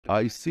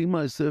I see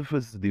myself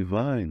as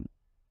divine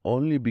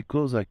only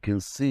because I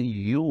can see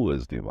you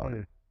as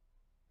divine.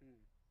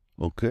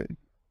 Okay?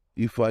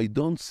 If I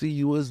don't see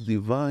you as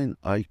divine,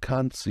 I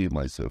can't see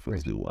myself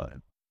as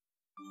divine.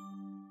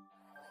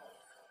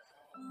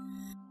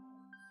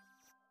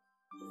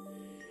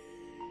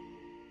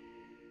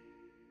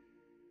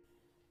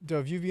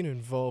 Dov, you've been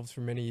involved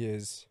for many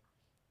years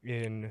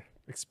in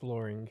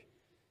exploring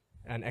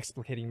and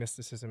explicating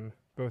mysticism,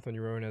 both on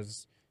your own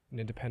as an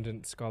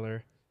independent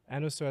scholar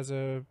and also as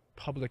a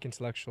public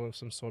intellectual of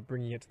some sort,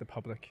 bringing it to the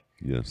public.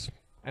 Yes.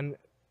 And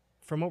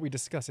from what we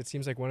discussed, it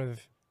seems like one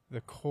of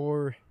the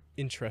core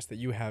interests that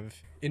you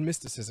have in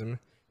mysticism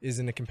is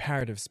in a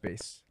comparative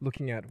space,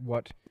 looking at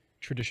what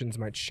traditions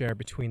might share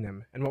between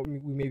them and what we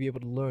may be able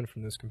to learn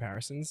from those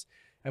comparisons.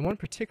 And one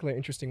particular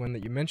interesting one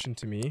that you mentioned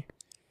to me,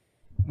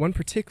 one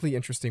particularly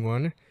interesting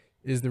one,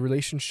 is the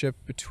relationship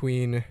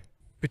between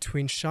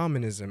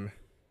shamanism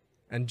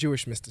and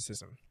Jewish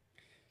mysticism.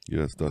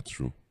 Yes, that's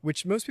true.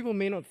 Which most people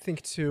may not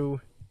think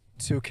to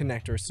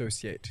connect or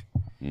associate,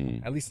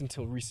 at least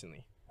until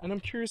recently. And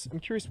I'm curious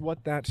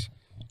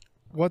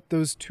what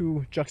those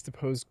two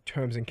juxtaposed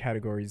terms and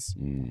categories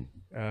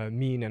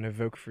mean and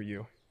evoke for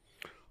you.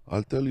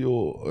 I'll tell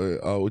you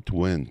how it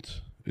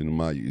went in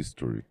my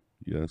history.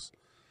 Yes,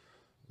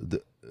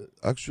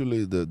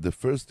 actually, the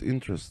first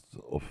interest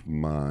of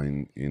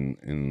mine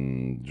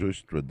in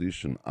Jewish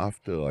tradition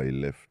after I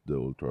left the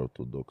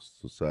ultra-Orthodox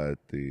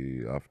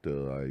society,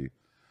 after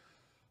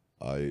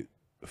I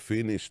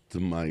finished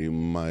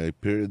my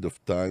period of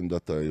time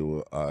that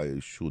I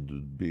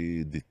should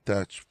be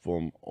detached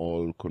from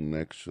all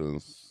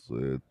connections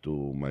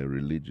to my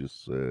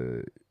religious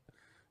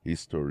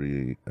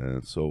history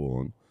and so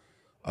on.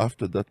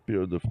 After that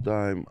period of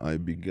time, I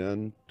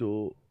began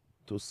to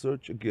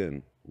search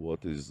again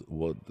what is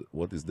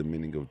the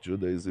meaning of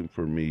Judaism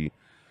for me.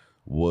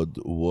 What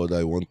do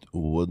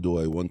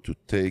I want to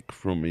take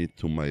from it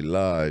to my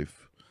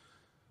life?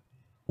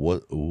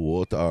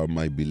 What are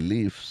my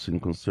beliefs in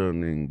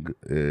concerning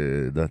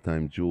that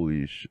I'm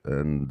Jewish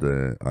and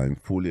I'm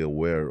fully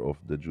aware of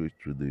the Jewish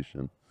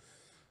tradition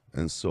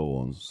and so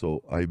on.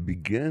 So I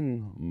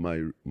began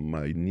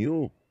my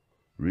new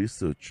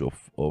research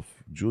of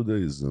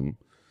Judaism.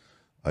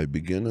 I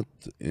began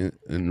it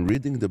in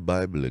reading the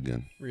Bible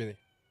again. Really?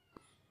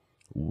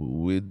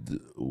 With,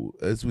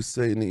 as we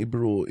say in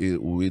Hebrew,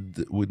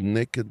 with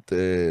naked,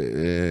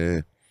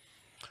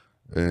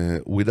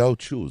 without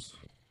shoes.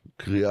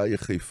 Kriya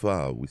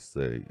Yechifa, we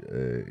say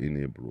in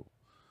Hebrew.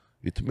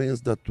 It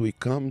means that we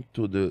come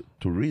to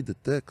read the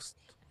text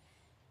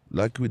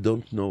like we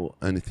don't know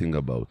anything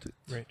about it.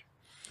 Right.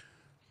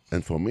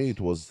 And for me,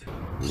 it was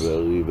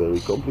very, very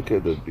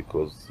complicated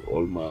because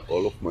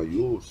all of my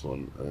youth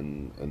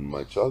and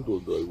my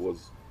childhood,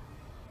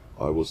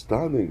 I was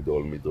studying the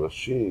old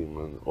midrashim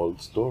and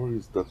old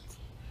stories that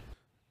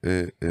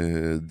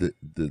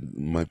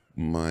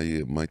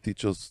my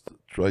teachers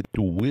tried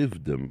to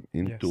weave them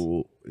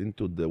into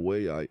the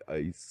way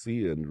I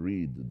see and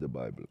read the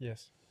Bible.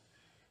 Yes.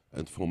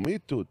 And for me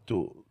to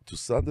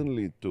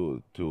suddenly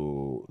to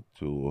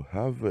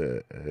have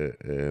a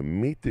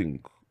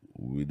meeting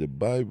with the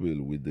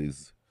Bible, with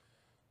these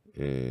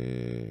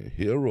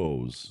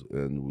heroes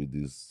and with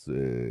these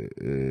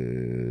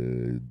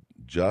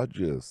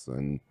judges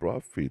and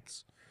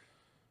prophets,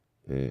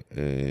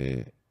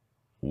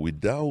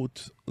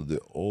 without the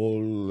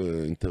all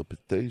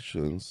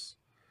interpretations,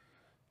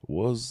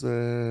 was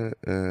a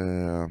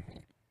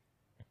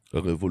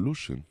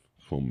revolution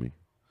for me.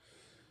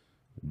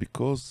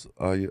 Because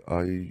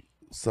I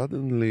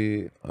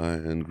suddenly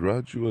and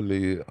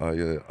gradually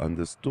I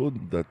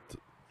understood that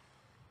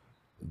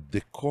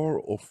the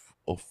core of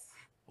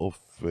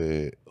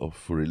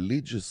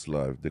religious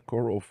life, the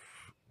core of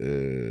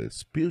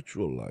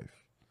spiritual life,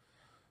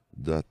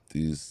 that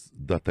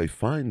I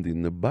find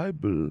in the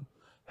Bible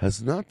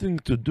has nothing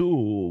to do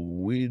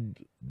with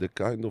the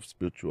kind of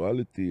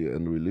spirituality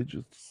and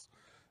religious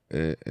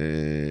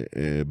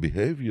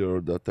behavior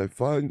that I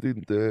find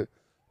in the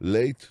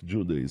late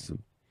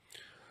Judaism.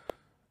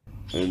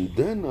 And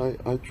then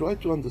I try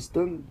to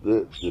understand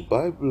the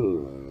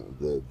Bible.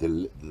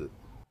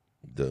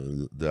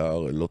 There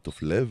are a lot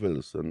of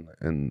levels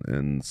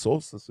and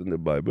sources in the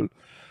Bible,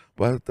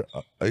 but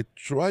I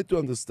try to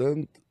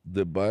understand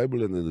the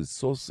Bible and the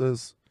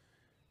sources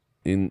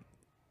in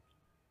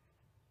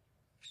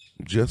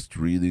just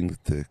reading the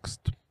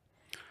text.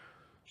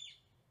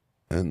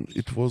 And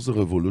it was a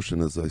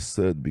revolution, as I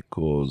said,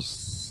 because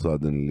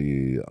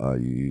suddenly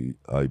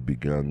I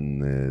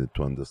began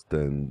to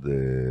understand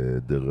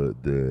the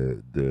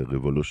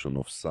revolution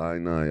of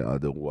Sinai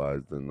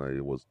otherwise than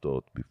I was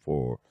taught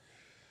before,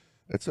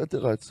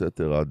 etc.,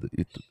 etc.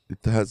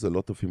 It has a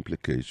lot of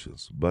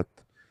implications. But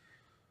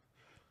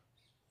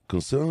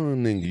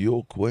concerning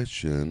your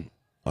question,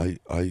 I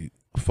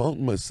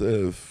found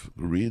myself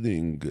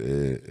reading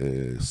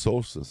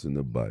sources in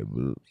the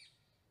Bible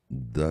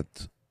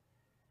that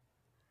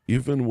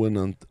even when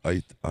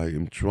I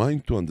am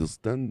trying to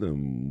understand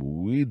them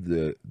with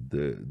the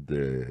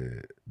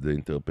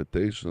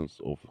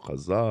interpretations of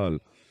Chazal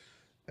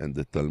and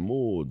the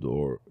Talmud,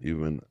 or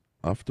even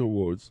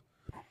afterwards,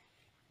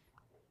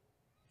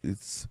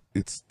 it's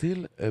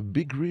still a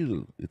big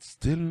riddle. It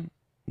still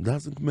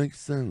doesn't make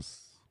sense.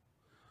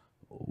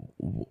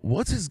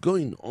 What is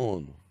going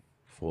on,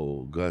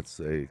 for God's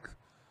sake,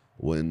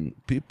 when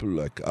people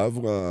like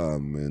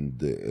Abraham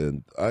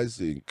and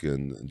Isaac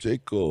and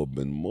Jacob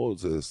and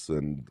Moses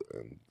and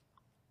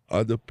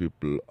other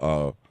people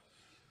are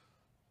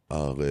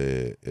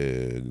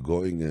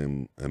going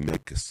and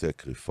make a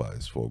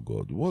sacrifice for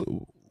God?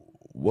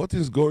 What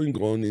is going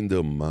on in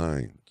their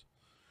mind?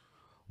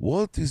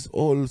 What is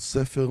all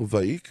Sefer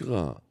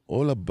Vayikra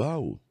all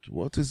about?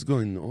 What is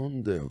going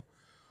on there?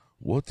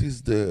 What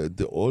is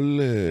the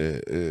all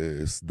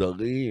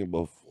sdarim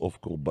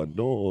of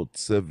korbanot,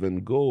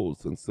 7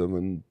 goats and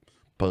 7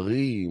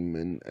 parim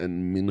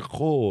and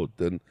minchot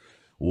and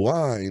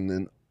wine,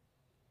 and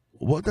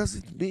what does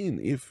it mean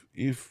if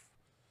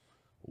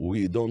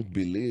we don't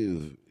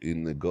believe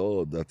in a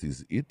God that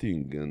is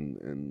eating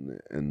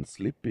and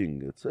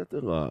sleeping,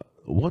 etc.?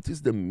 What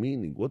is the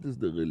meaning? What is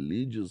the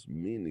religious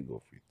meaning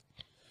of it?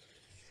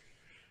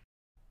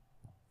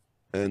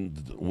 And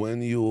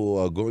when you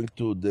are going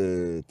to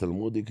the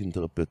Talmudic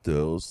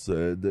interpreters,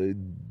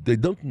 they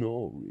don't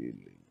know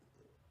really.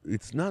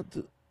 It's not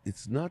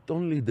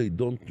only they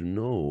don't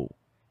know.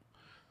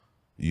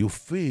 You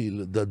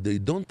feel that they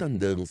don't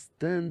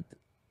understand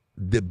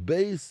the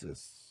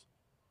basis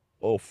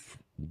of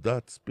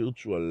that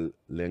spiritual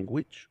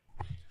language.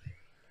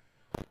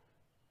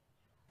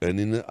 And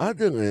in the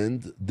other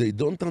end, they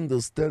don't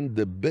understand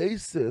the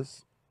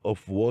basis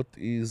of what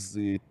is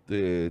it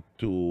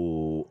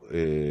to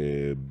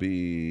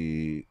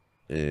be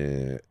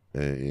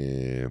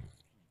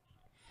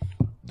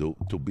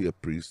to be a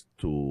priest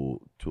to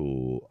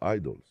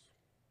idols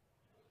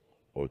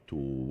or to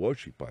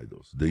worship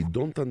idols. They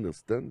don't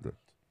understand that.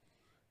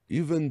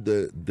 Even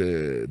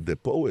the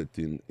poet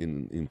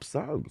in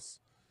Psalms,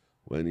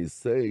 when he's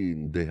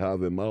saying they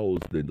have a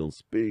mouth, they don't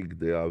speak,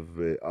 they have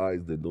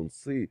eyes, they don't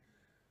see,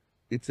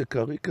 it's a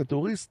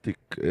caricaturistic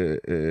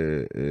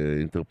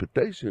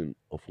interpretation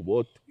of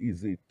what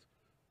is it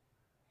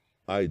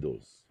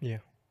idols.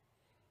 Yeah.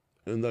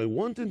 And I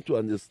wanted to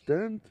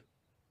understand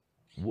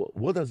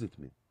what does it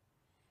mean.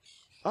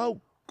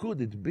 How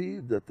could it be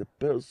that a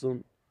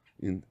person,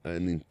 an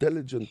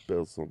intelligent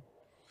person,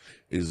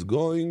 is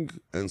going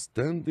and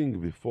standing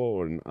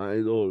before an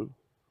idol,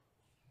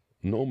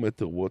 no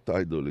matter what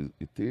idol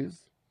it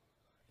is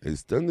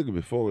standing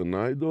before an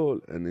idol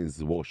and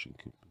is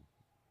worshiping?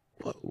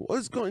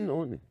 What's going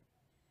on?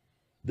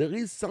 There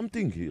is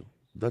something here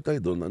that I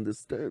don't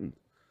understand.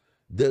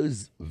 There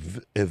is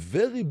a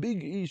very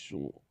big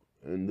issue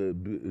in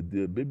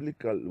the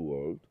biblical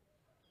world.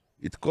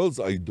 It calls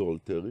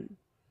idolatry.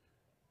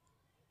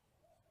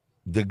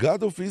 The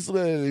God of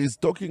Israel is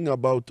talking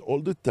about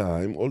all the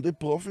time. All the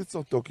prophets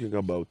are talking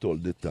about all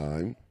the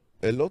time.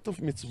 A lot of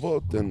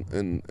mitzvot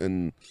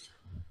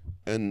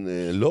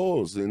and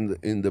laws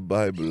in the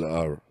Bible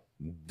are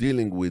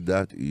dealing with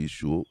that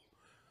issue.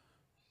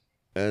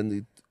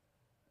 And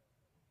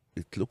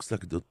it looks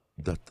like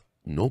that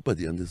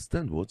nobody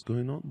understands what's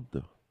going on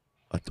there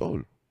at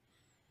all.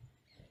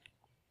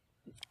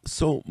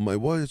 So my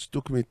voyage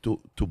took me to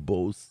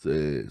both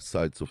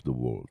sides of the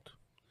world.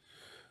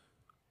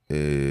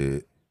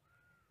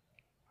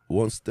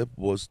 One step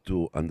was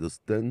to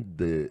understand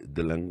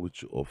the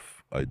language of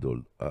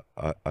idols,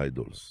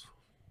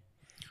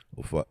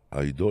 of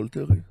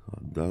idolatry.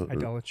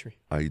 Idolatry.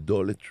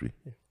 Idolatry.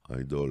 Yeah.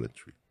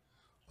 Idolatry.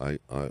 I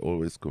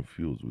always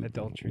confuse with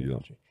Adultery. Yeah.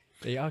 Adultery.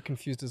 They are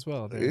confused as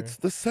well. It's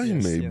the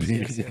same, Yes, maybe.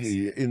 yes, yes,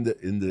 yes.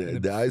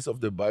 In the eyes of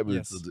the Bible,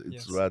 Yes, it's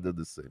yes. rather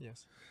the same.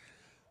 Yes.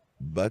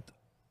 But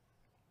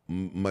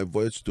my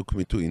voyage took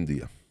me to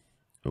India,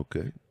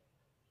 okay?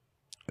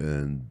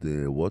 And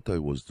what I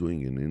was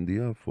doing in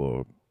India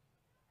for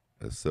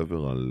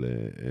several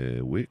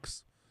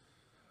weeks,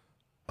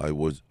 I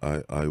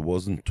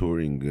wasn't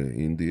touring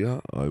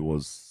India. I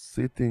was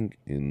sitting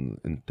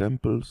in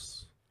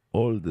temples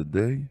all the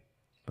day,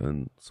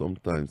 and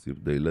sometimes,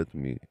 if they let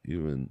me,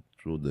 even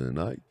through the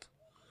night.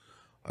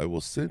 I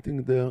was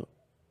sitting there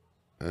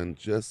and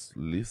just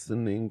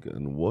listening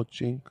and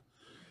watching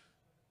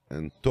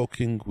and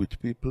talking with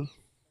people,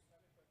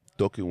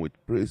 talking with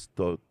priests,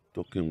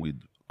 talking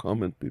with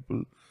common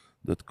people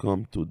that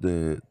come to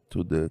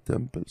the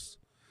temples,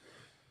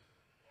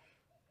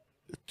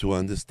 to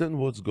understand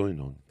what's going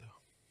on there.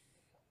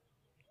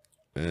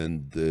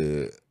 And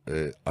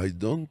I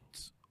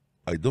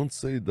don't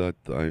say that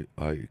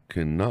I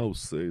can now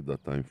say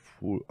that I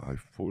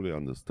fully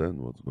understand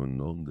what's going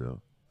on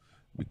there,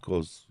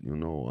 because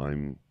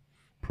I'm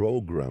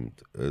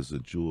programmed as a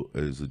Jew,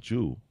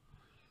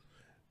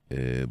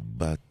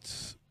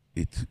 but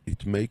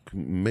it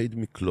made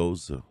me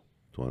closer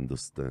to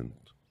understand.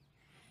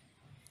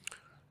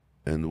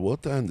 And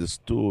what I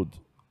understood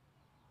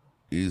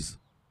is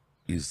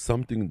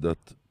something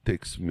that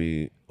takes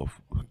me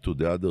to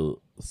the other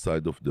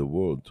side of the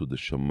world, to the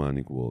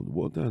shamanic world.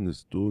 What I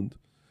understood,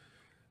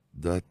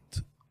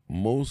 that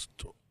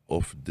most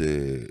of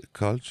the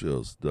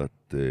cultures that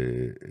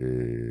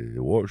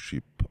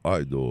worship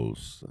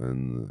idols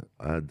and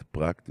add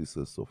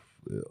practices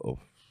of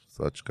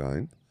such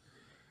kind,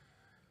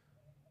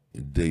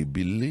 they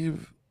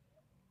believe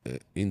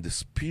in the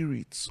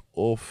spirits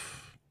of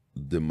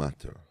the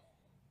matter.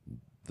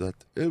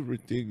 That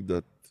everything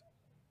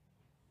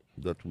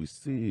that we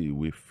see,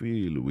 we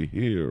feel, we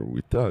hear,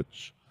 we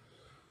touch,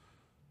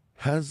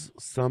 has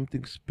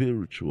something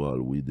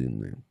spiritual within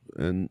it,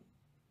 and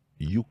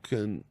you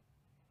can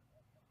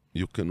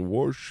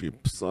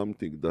worship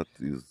something that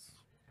is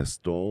a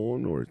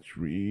stone or a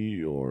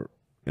tree or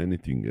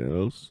anything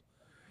else,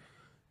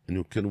 and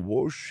you can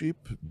worship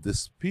the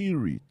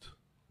spirit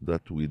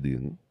that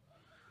within,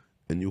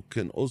 and you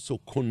can also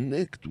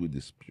connect with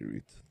the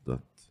spirit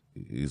that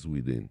is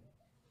within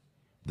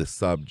the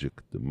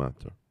subject, the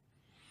matter.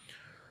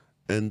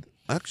 And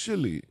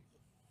actually,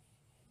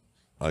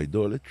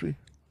 idolatry,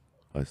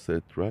 I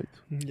said right?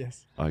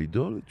 Yes.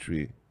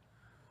 Idolatry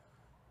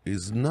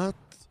is not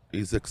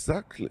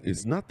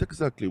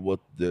exactly what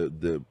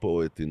the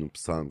poet in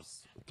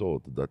Psalms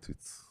thought, that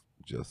it's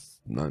just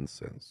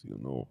nonsense,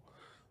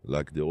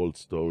 like the old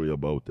story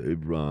about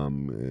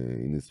Abraham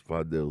in his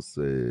father's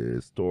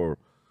store,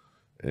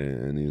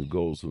 and he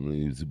goes and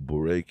he's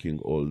breaking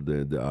all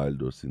the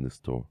idols in the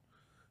store.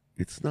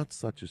 It's not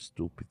such a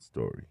stupid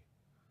story.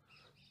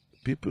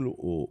 People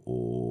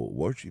who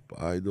worship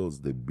idols,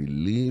 they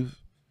believe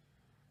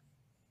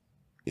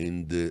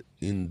in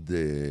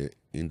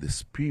the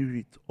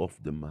spirit of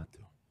the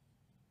matter.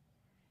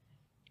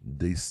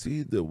 They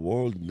see the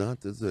world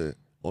not as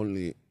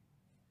only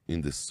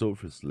in the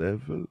surface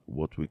level,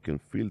 what we can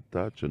feel,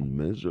 touch, and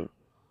measure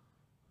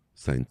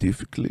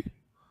scientifically,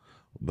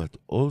 but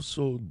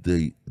also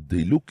they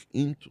look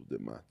into the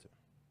matter.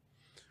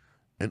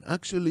 And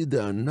actually, they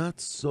are not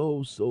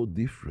so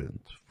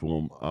different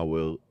from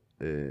our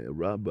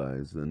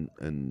rabbis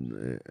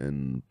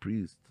and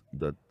priests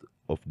that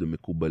of the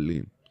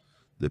Mekubalim,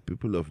 the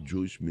people of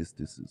Jewish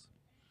mysticism.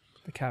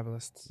 The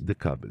Kabbalists. The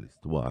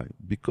Kabbalists. Why?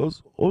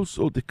 Because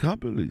also the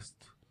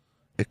Kabbalists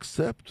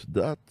accept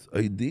that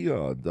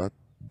idea,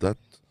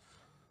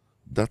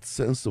 that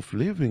sense of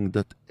living,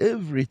 that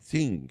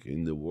everything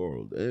in the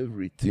world,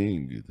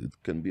 everything,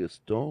 it can be a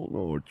stone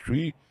or a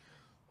tree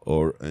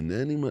or an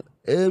animal,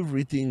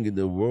 everything in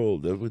the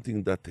world,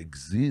 everything that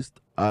exists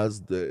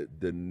as the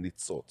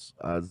nitzots,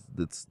 as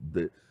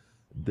the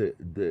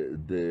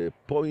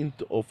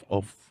point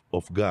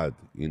of God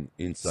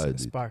inside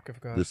The it. spark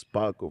of God. The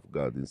spark of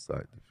God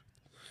inside it.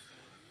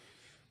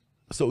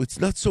 So it's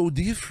not so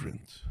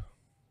different.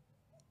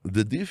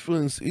 The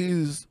difference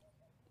is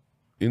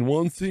in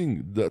one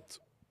thing, that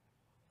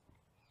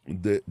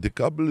the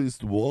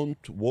Kabbalists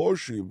want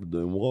worship,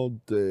 they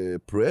want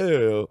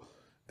prayer,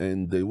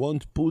 and they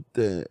won't put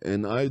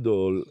an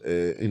idol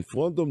in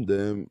front of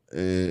them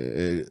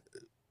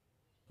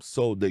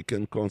so they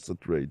can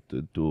concentrate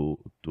to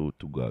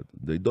God.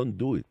 They don't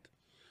do it.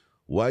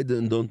 Why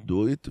they don't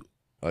do it,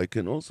 I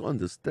can also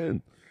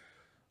understand.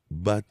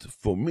 But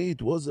for me,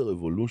 it was a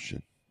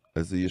revolution.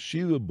 As a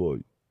yeshiva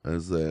boy,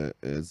 as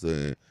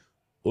a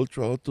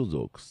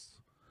ultra-Orthodox,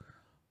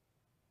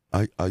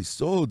 I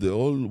saw the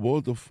whole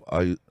world of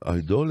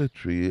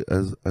idolatry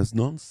as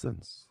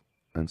nonsense.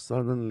 And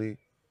suddenly,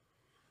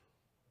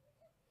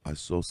 I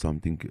saw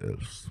something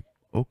else.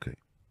 Okay.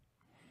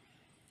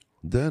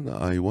 Then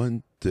I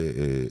went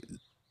to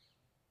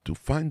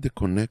find the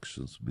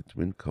connections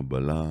between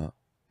Kabbalah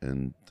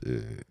and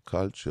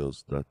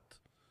cultures that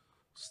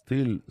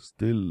still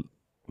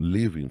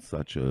live in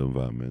such an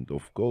environment.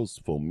 Of course,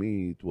 for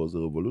me, it was a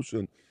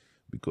revolution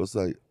because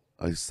I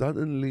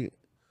suddenly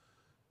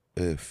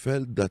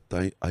felt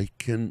that I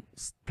can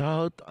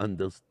start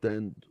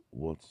understand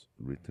what's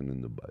written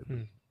in the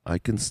Bible. I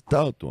can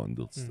start to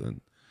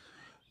understand.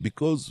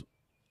 Because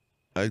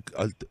I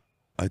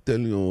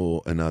tell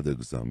you another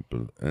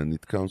example, and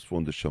it comes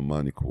from the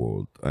shamanic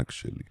world,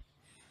 actually.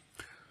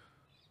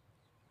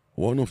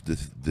 One of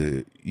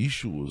the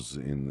issues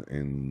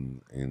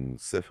in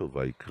Sefer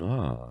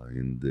Vayikra,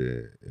 in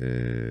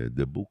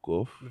the book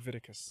of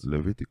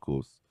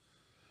Leviticus,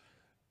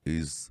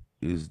 is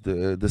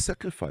the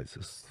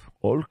sacrifices,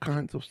 all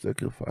kinds of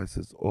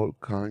sacrifices, all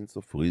kinds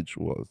of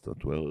rituals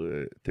that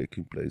were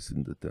taking place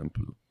in the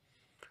temple.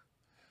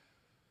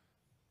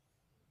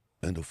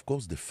 And of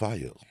course, the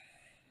fire.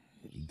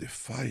 The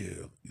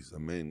fire is a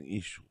main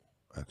issue.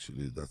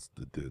 Actually, that's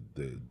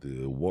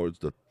the words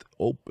that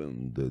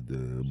open the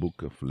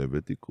book of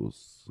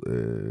Leviticus.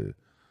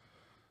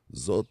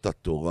 זאת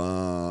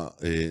התורה,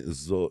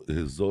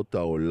 זאת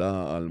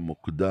העולה על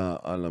מוקדה,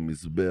 על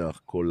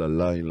המזבח כל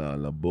הלילה,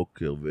 על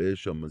הבוקר,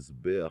 ואש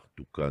המזבח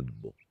תוקד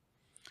בו.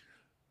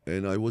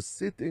 And I was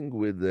sitting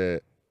with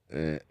a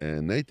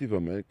Native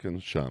American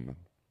shaman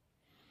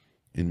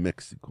in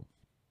Mexico.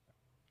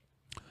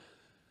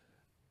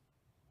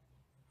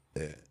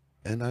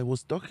 And I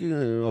was talking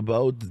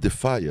about the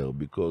fire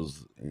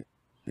because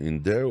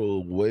in their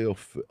way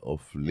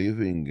of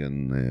living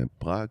and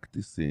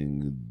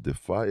practicing, the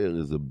fire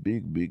is a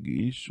big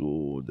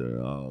issue.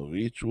 There are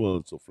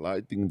rituals of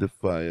lighting the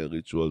fire,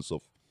 rituals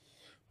of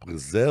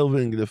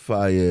preserving the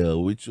fire,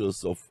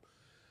 rituals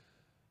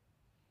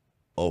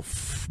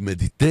of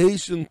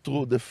meditation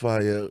through the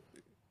fire.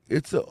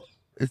 It's a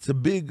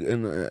big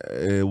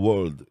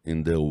world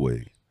in their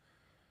way.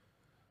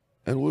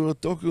 And we were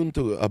talking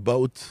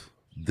about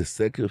the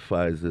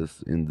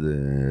sacrifices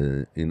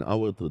in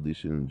our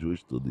tradition,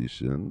 Jewish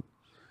tradition,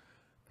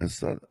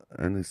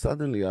 and he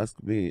suddenly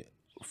asked me,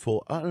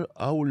 for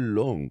how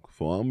long,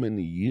 for how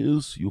many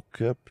years you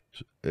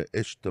kept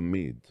Esh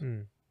Tamid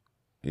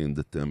in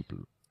the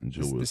temple in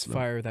Jerusalem? This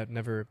fire that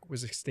never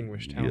was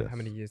extinguished. How Yes.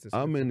 many years?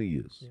 How many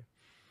years? Yeah.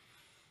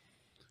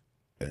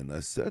 And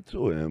I said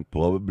to him,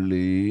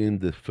 probably in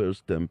the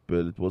first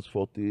temple it was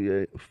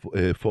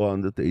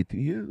 480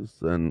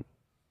 years, and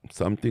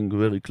something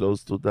very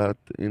close to that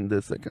in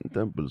the second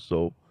temple.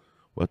 So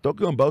we're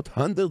talking about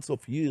hundreds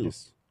of years.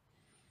 Yes.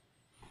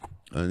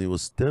 And he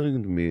was staring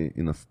at me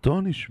in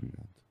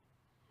astonishment.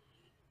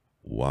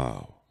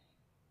 Wow.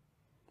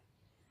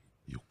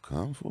 You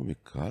come from a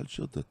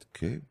culture that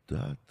kept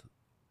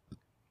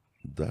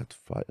that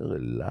fire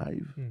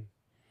alive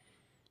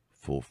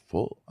for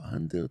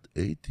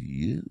 480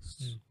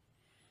 years?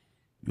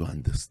 You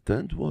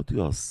understand what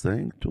you are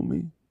saying to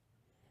me?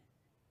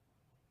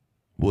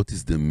 What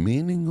is the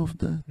meaning of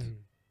that?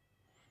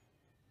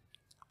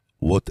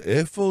 What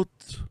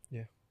effort?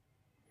 Yeah.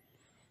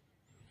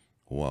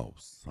 Wow,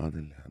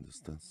 suddenly I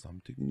understand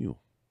something new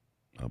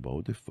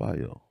about the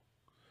fire.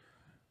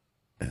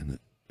 And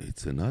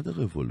it's another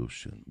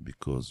revolution,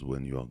 because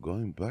when you are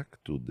going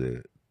back to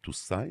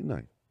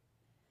Sinai,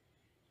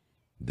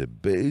 the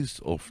base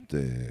of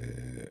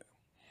the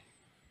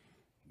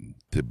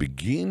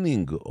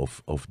beginning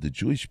of the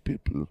Jewish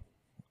people,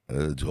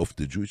 of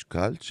the Jewish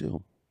culture,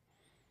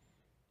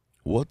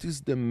 what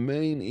is the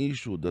main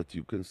issue that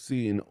you can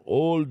see in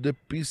all the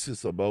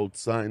pieces about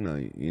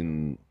Sinai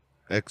in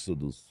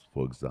Exodus,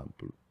 for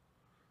example?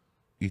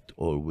 It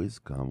always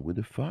comes with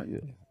a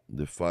fire. Yeah.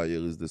 The fire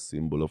is the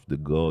symbol of the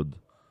God.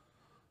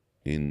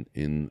 In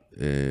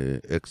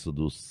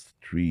Exodus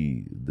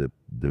 3, the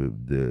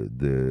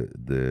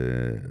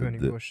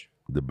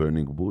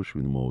burning bush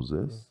with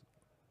Moses. Yeah.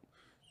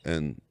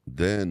 And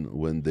then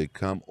when they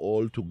come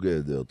all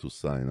together to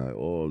Sinai,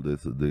 all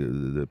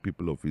the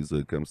people of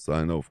Israel came to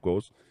Sinai, of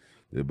course,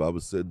 the Bible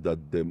said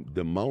that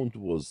the mount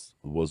was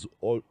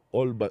all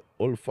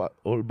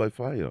by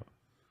fire.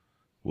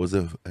 Was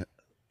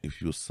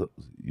if you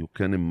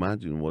can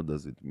imagine what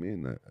does it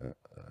mean,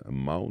 a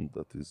mount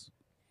that is.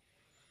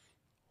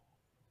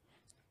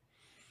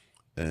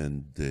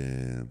 And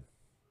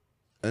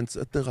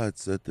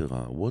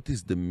etc. What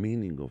is the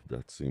meaning of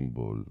that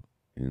symbol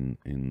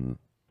in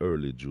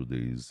early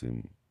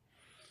Judaism?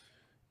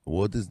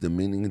 What is the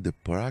meaning in the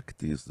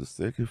practice, the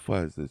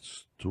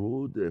sacrifices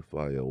through the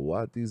fire?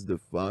 What is the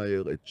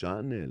fire a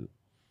channel?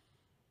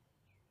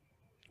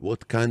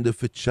 What kind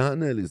of a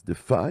channel is the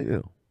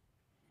fire?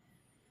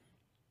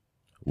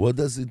 What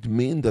does it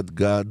mean that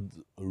God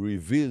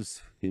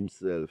reveals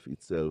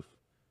itself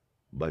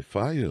by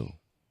fire?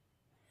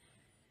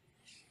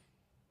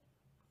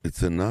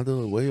 It's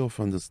another way of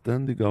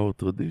understanding our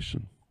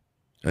tradition.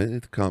 And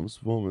it comes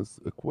from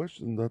a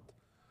question that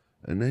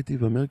a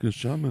Native American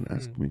shaman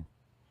asked me.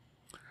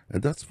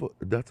 And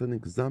that's an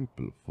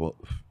example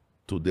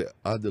to the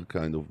other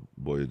kind of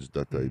voyage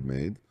that I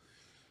made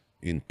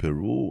in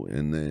Peru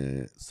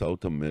and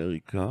South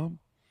America,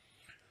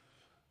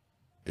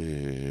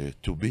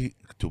 to be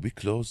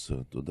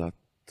closer to that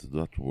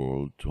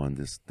world, to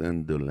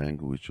understand the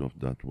language of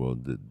that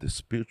world, the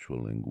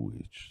spiritual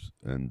language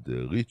and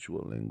the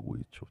ritual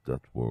language of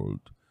that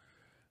world,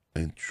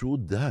 and through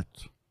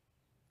that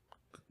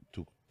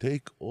to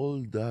take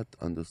all that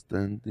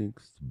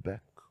understandings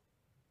back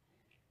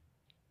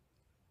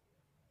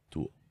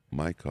to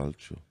my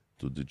culture,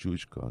 to the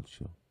Jewish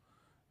culture,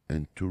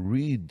 and to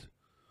read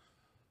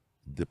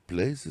the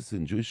places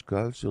in Jewish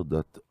culture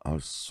that are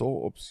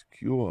so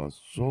obscure,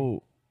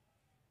 so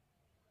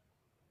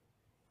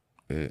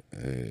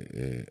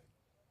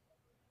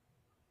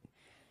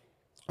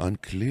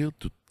unclear,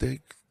 to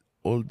take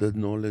all that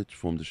knowledge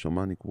from the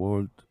shamanic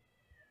world,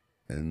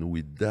 and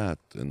with that,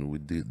 and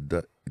with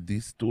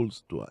these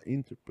tools to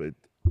interpret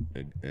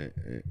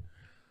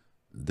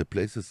the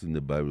places in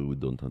the Bible we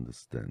don't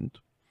understand.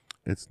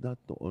 It's not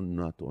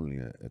only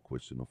a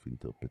question of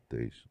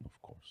interpretation,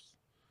 of course.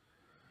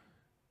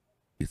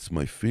 It's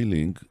my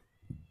feeling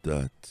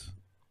that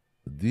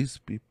these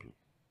people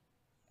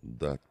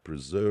that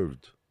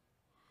preserved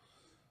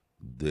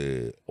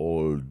the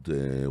old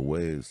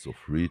ways of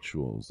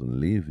rituals and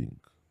living,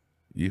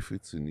 if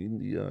it's in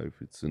India,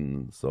 if it's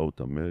in South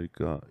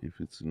America, if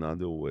it's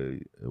another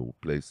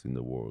place in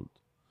the world,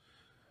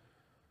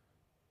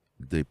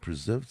 they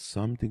preserved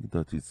something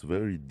that is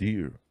very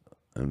dear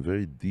and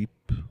very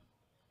deep,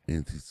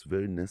 and it's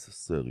very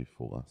necessary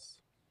for us,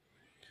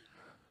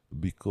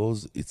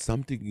 because it's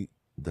something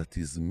that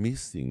is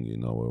missing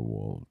in our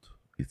world.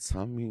 it's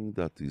something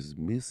that is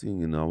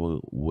missing in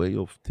our way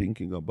of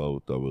thinking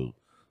about our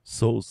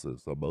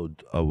sources,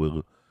 about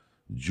our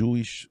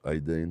Jewish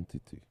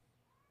identity.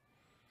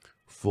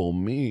 For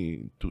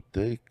me, to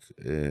take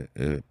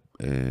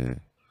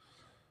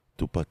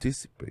to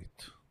participate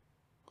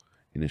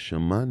in a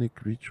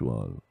shamanic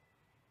ritual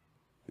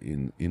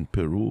in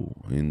Peru,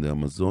 in the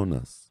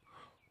Amazonas,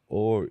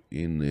 or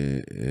in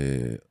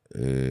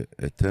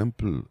a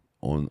temple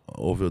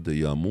over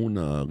the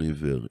Yamuna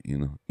River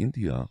in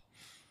India,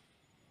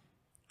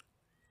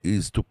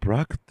 is to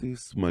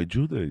practice my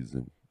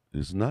Judaism.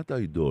 It's not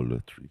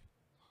idolatry.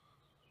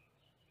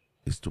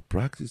 It's to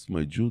practice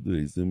my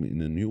Judaism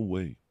in a new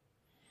way.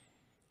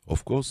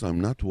 Of course, I'm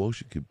not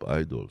worshiping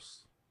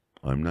idols.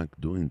 I'm not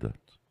doing that.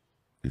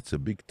 It's a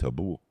big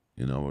taboo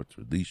in our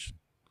tradition.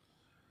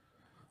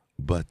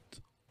 But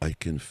I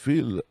can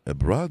feel a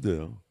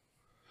brother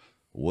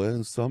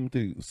when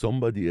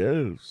somebody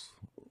else,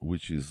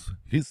 which is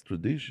his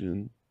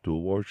tradition, to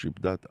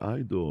worship that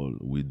idol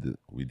with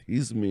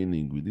his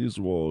meaning, with his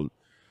world,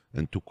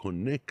 and to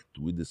connect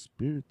with the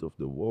spirit of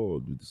the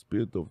world, with the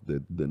spirit of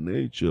the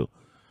nature,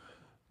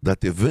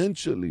 that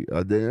eventually,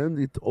 at the end,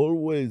 it's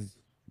always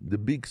the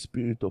big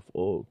spirit of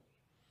all.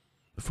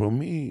 For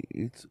me,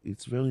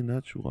 it's very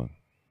natural.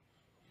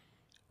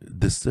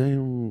 The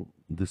same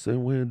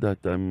way that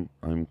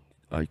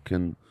I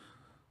can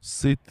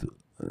sit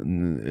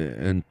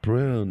and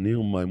pray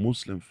near my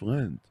Muslim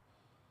friend,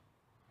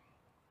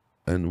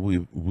 and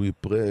we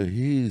pray.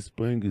 He is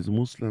praying his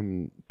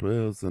Muslim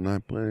prayers, and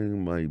I'm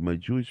praying my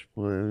Jewish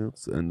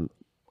prayers, and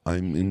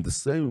I'm in the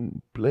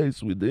same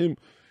place with him,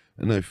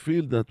 and I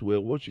feel that we're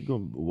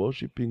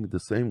worshiping the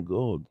same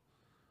God.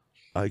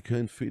 I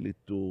can feel it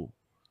too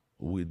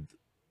with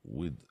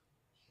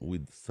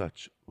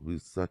such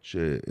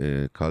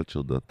a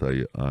culture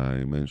that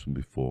I mentioned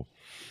before,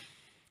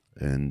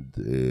 and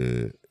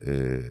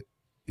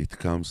it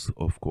comes,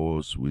 of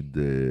course, with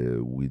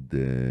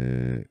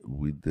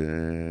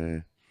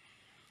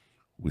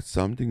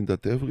something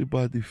that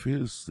everybody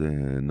feels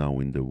now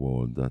in the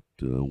world, that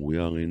we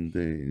are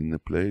in a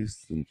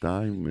place, in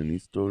time, and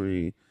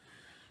history,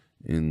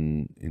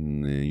 in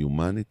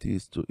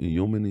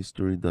human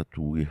history, that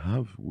we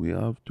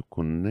have to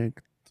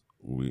connect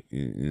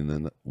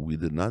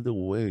with another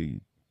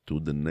way to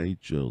the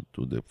nature,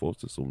 to the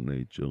forces of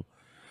nature,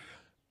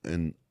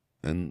 and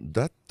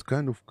that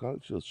kind of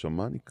culture,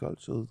 shamanic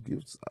culture,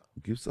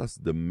 gives us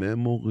the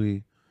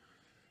memory,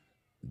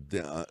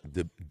 the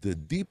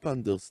deep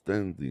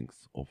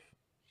understandings of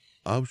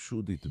how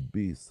should it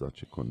be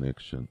such a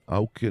connection,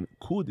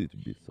 could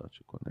it be such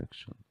a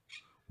connection,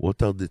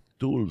 what are the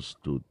tools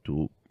uh,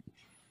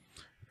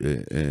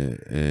 uh,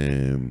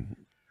 um,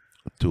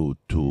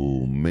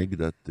 to make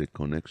that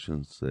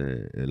connections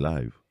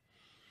alive.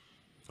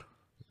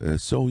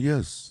 So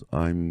yes,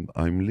 I'm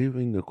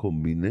living a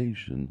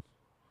combination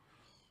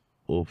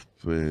of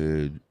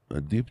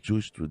a deep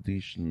Jewish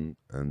tradition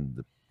and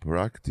the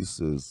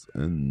practices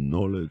and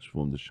knowledge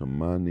from the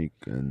shamanic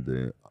and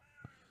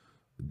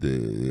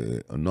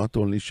the not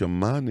only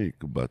shamanic,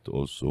 but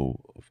also,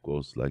 of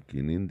course, like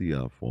in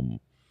India, from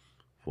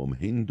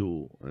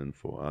Hindu and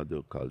for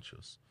other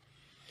cultures.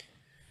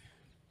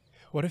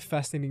 What a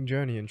fascinating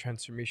journey and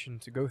transformation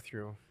to go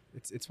through.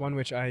 It's one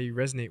which I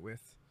resonate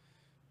with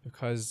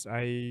because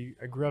I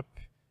grew up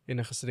in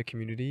a Hasidic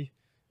community,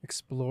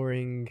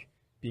 exploring,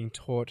 being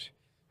taught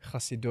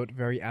Hasidut,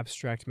 very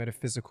abstract,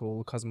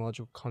 metaphysical,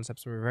 cosmological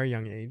concepts from a very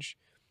young age.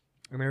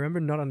 And I remember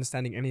not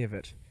understanding any of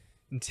it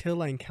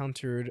until I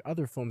encountered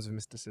other forms of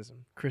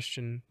mysticism,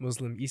 Christian,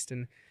 Muslim,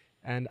 Eastern,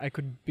 and I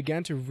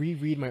began to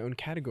reread my own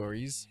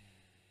categories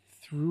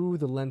through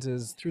the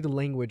lenses, through the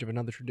language of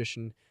another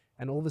tradition,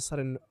 and all of a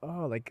sudden,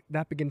 like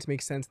that began to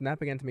make sense, and that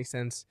began to make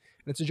sense,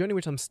 and it's a journey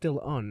which I'm still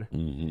on.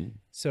 Mm-hmm.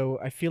 So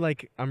I feel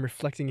like I'm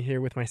reflecting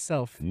here with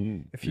myself.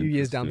 A few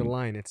years down the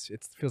line, it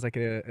feels like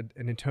an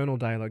internal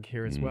dialogue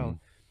here as well.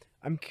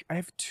 I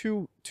have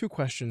two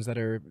questions that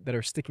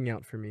are sticking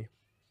out for me.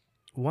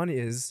 One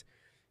is,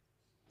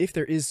 if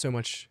there is so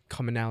much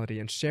commonality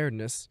and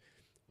sharedness,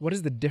 what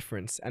is the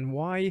difference and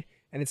why?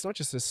 And it's not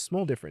just a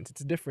small difference,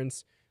 it's a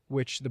difference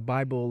which the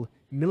Bible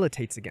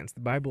militates against.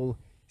 The Bible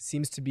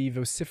seems to be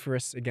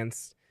vociferous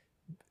against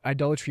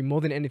idolatry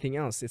more than anything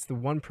else. It's the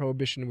one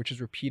prohibition which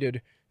is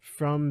repeated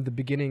from the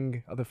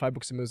beginning of the 5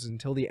 books of Moses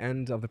until the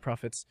end of the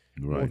prophets,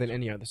 more than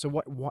any other. So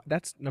what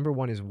that's number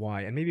one, is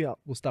why. And maybe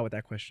we'll start with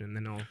that question, and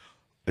then I'll...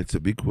 It's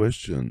a big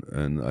question,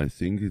 and I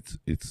think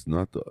it's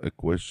not a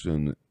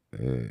question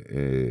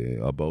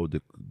about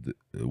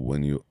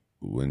when you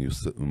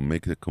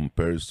make the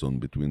comparison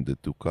between the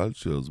two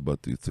cultures, but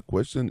it's a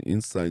question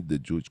inside the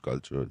Jewish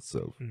culture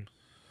itself.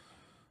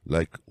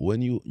 Like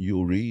when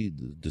you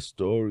read the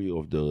story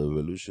of the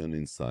revolution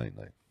in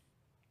Sinai,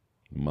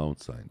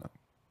 Mount Sinai,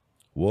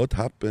 what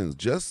happens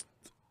just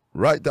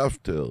right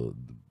after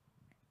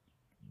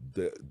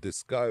the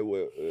sky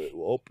were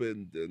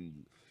opened,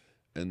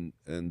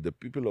 and the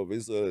people of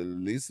Israel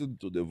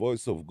listened to the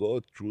voice of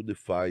God through the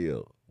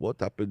fire. What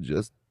happened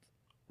just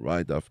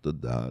right after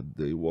that?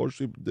 They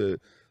worshipped the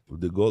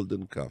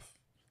golden calf.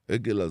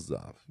 Egel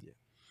Hazav.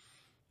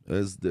 Yeah.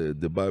 As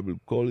the Bible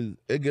calls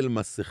it, Egel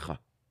Masecha.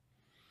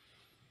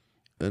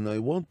 And I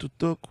want to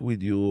talk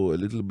with you a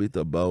little bit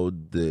about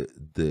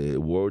the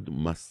word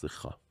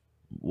Masecha.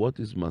 What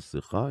is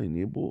Masecha in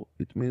Hebrew?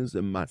 It means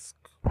a mask.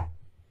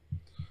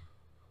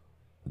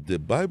 The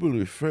Bible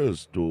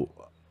refers to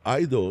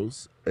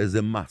idols as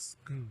a mask.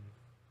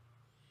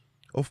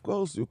 Of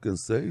course, you can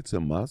say it's a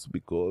mask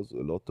because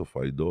a lot of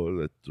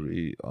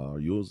idolatry are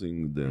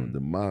using the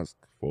mask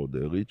for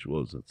the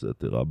rituals,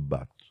 etc.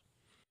 But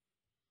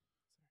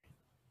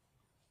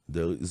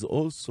there is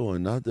also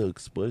another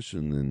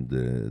expression in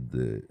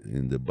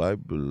the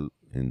Bible,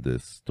 in the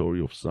story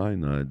of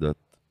Sinai, that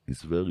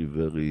is very,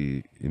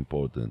 very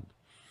important.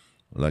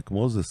 Like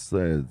Moses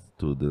said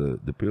to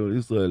the people of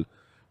Israel,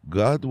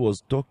 God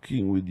was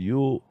talking with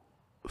you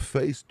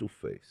face to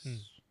face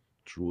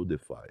through the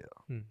fire.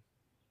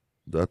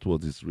 That's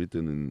what is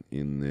written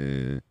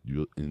in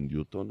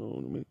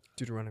Deuteronomy.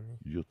 Deuteronomy.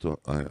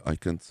 I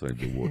can't say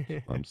the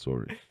word. I'm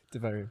sorry.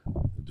 Devarim.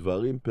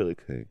 Dvarim Perek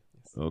Hey.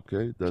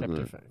 Okay?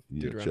 Chapter 5.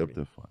 Yeah, Deuteronomy.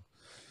 chapter 5.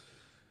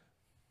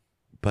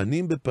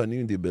 פנים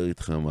בפנים דיבר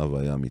איתכם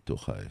הוויה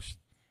מתוך האש.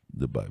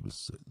 The Bible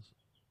says.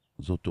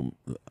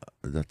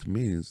 That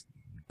means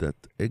that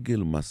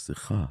Egel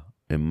Masecha,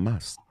 a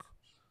mask,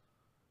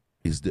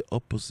 is the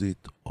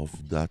opposite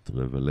of that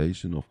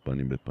revelation of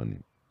panim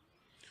bepanim.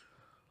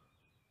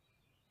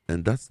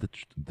 And that's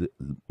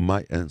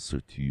my answer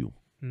to you.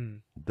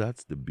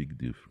 That's the big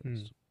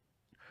difference.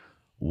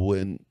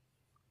 When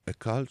a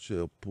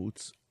culture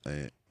puts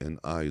an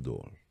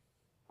idol,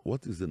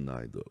 what is an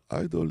idol?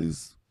 Idol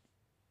is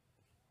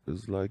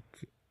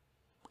like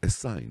a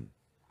sign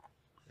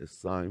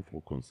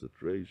for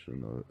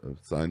concentration, a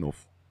sign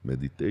of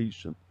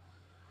meditation.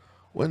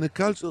 When a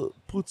culture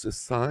puts a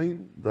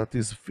sign that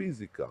is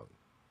physical,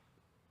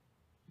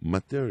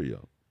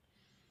 material,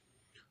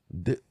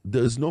 there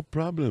is no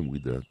problem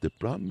with that. The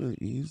problem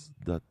is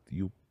that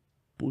you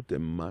put a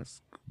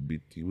mask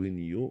between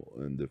you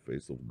and the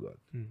face of God.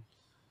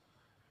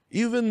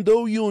 Even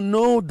though you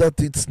know that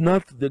it's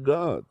not the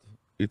God,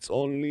 it's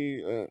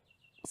only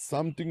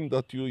something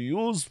that you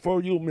use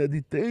for your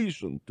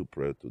meditation to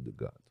pray to the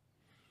God.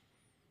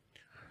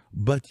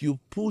 But you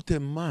put a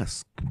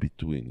mask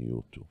between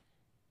you two.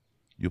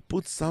 You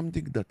put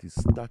something that is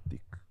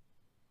static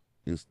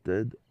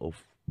instead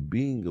of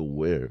being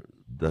aware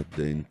that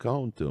the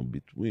encounter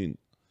between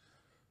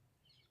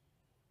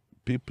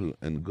people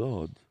and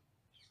God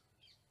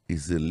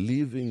is a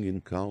living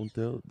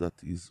encounter that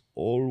is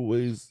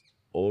always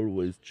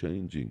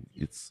changing.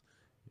 It's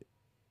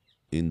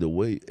in the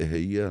way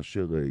Eheyeh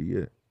Asher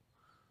Eheyeh.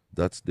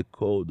 That's the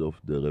code of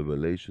the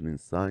revelation in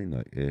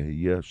Sinai.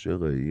 Eheyeh Asher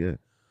Eheyeh.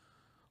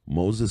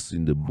 Moses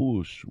in the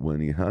bush, when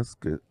he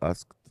asked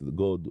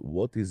God,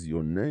 "What is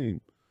your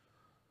name?"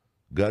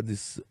 God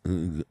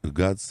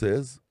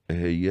says,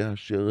 "Eheyeh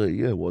Asher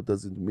Eheyeh." What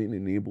does it mean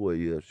in Hebrew?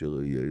 Eheyeh Asher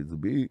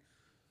Eheyeh.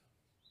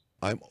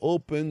 I'm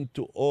open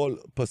to all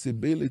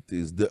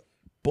possibilities.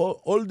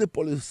 All the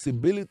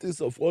possibilities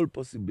of all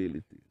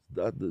possibilities.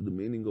 That's the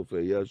meaning of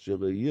Eheyeh Asher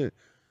Eheyeh.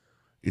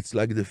 It's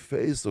like the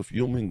face of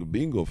human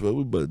being, of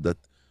everybody. That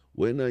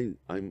when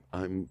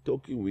I'm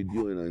talking with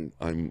you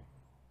and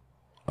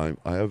I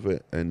have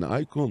an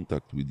eye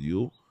contact with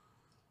you,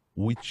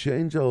 we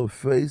change our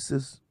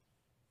faces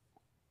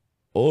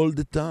all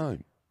the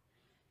time,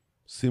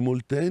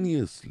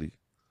 simultaneously,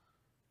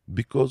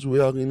 because we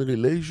are in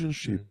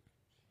relationship.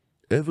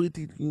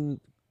 Everything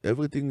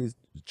is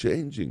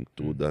changing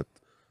through that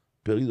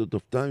period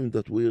of time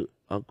that we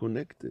are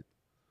connected.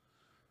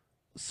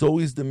 So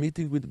is the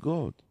meeting with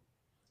God.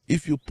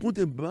 If you put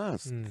a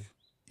mask,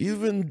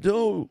 even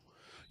though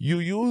you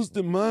use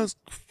the mask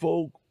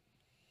for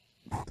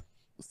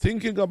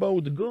thinking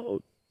about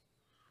God,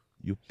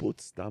 you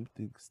put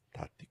something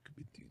static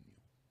between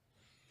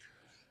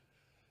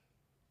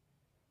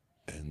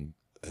you.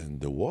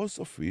 And the worst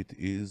of it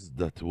is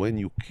that when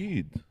your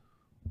kid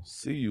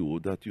see you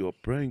that you are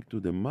praying to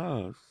the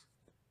mask,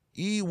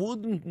 he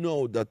wouldn't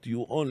know that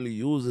you only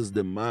uses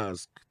the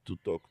mask to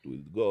talk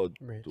with God,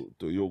 Right.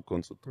 to your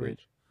concentration.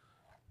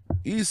 Right.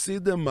 He see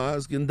the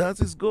mask and that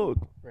is God.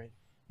 Right.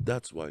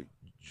 That's why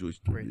Jewish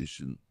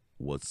tradition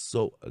was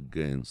so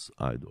against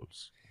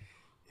idols.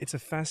 It's a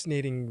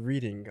fascinating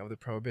reading of the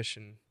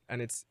prohibition,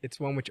 and it's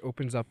one which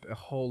opens up a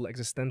whole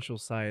existential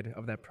side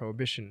of that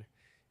prohibition.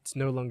 It's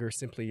no longer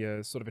simply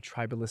a sort of a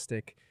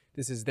tribalistic,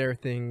 this is their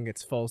thing,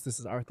 it's false, this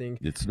is our thing.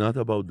 It's not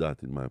about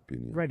that, in my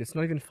opinion. Right, it's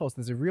not even false.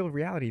 There's a real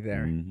reality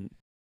there.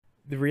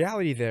 The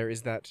reality there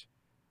is that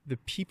the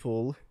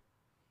people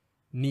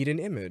need an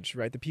image,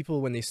 right? The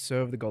people, when they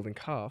serve the golden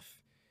calf,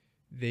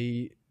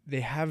 they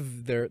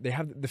have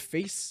the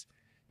face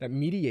that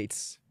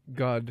mediates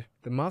God.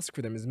 The mask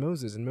for them is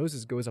Moses, and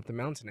Moses goes up the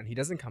mountain and he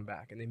doesn't come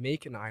back, and they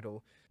make an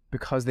idol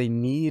because they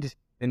need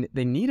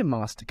a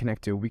mask to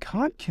connect to. We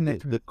can't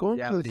connect with the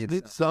conscience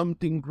needs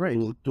something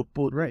to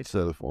put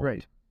itself on.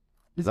 Right.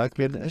 Like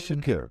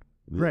meditation care.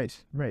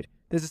 Right.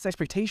 There's this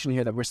expectation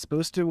here that we're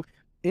supposed to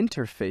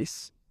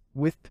interface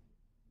with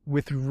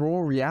with raw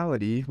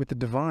reality, with the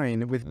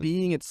divine, with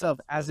being itself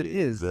as it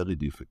is. Very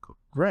difficult.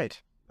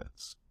 Right.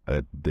 Yes.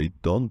 They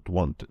don't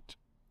want it.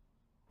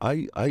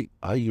 I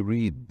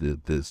read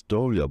the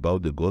story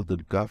about the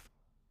golden calf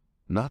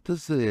not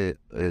as a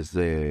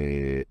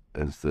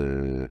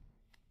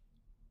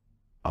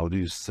how do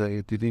you say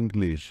it in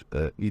English?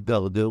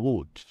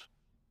 Hidarderut.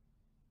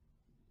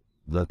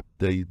 That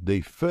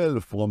they fell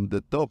from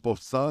the top of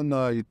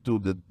Sinai to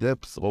the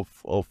depths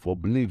of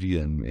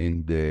oblivion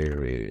in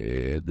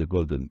the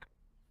golden.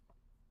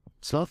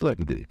 It's not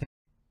like that.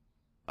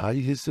 I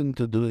listened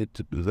to do it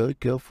very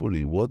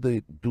carefully. What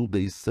they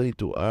say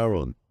to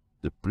Aaron,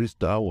 the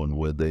priest Aaron,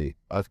 where they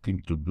ask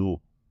him to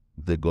do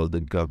the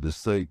golden calf? They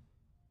say,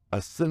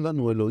 "עשה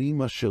לנו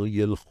אלוהים אשר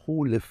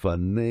ילכו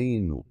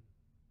לפנינו."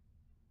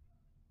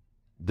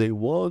 They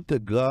want a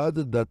God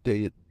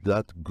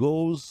that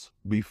goes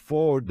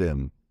before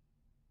them,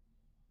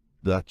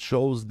 that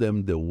shows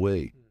them the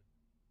way.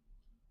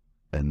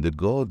 And the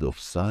God of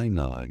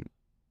Sinai,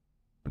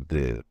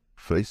 the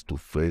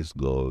face-to-face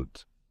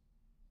God,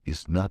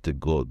 is not a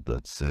God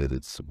that said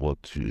it's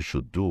what you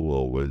should do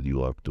or where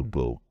you have to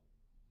go.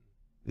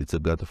 It's a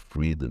God of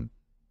freedom.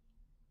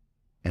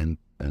 And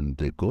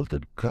the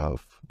golden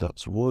calf,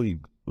 that's why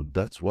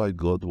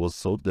God was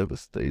so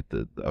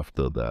devastated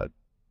after that.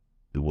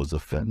 He was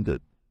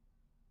offended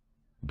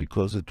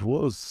because it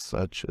was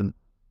such a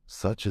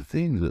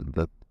thing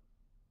that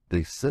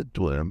they said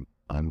to him,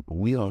 and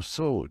we are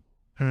so.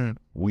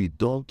 We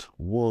don't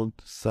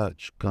want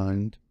such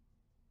kind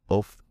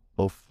of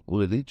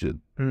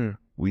religion.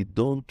 We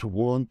don't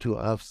want to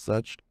have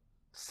such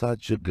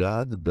a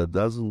God that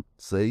doesn't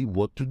say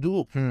what to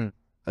do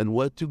and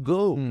where to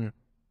go.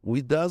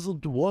 We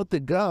doesn't want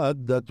a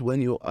God that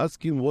when you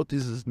ask him what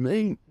is his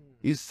name,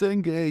 he's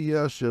saying, "Hey,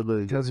 yeah,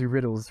 sure." Tells you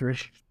riddles,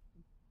 right?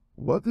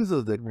 What is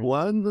it? Like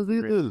one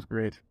riddle.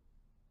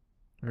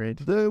 Right.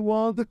 They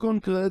want a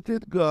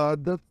concreted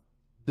God that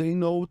they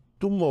know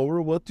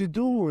tomorrow what to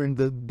do in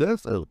the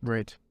desert.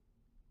 Right.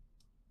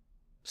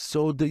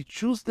 So they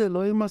choose the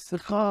Elohim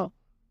Masecha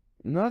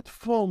not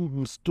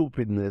from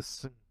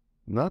stupidness,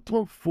 not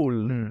from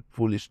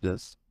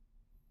foolishness.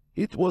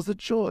 It was a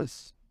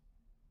choice.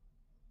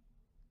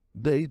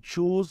 They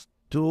choose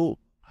to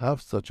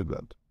have such a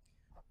God.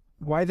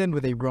 Why then were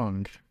they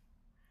wrong?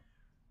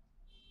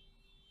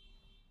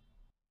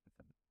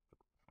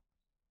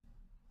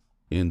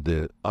 In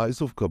the eyes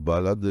of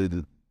Kabbalah,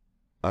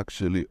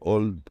 actually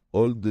all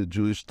the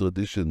Jewish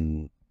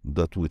tradition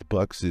that we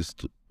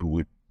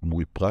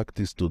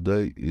practice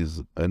today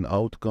is an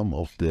outcome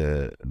of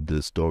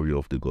the story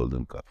of the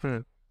golden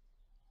calf.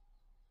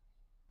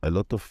 A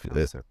lot of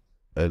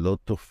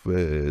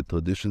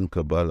tradition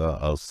Kabbalah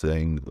are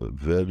saying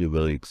very,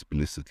 very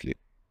explicitly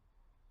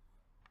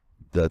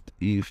that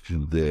if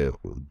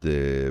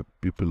the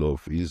people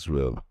of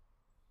Israel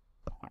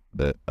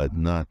had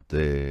not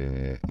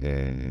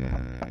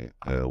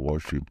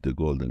worshipped the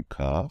golden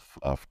calf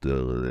after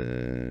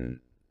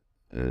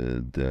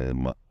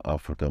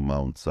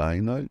Mount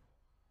Sinai,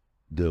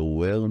 there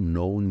were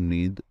no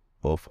need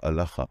of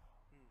halacha.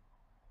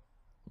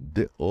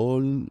 The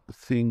whole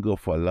thing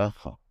of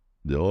halacha,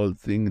 the whole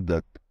thing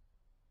that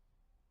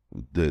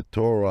the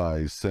Torah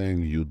is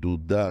saying you do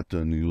that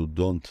and you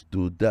don't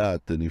do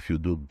that, and if you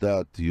do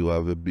that, you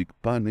have a big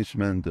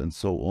punishment and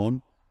so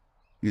on,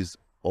 is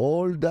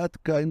all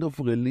that kind of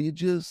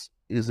religious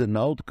is an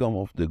outcome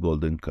of the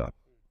golden calf,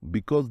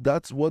 because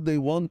that's what they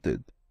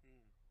wanted.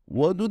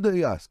 What do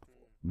they ask?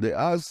 They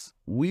ask,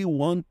 we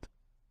want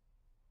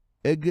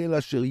Egel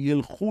asher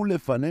yelchu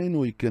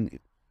lefanenu.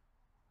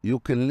 You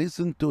can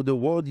listen to the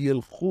word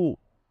yelchu,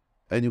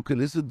 and you can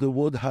listen to the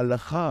word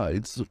halacha.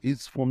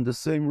 It's from the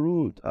same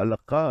root,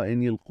 halacha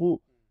and yelchu.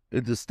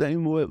 It's the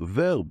same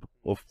verb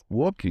of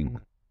walking.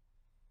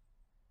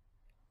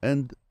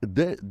 And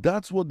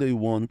that's what they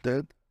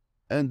wanted,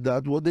 and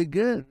that's what they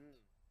get.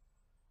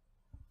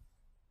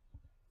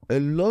 A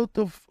lot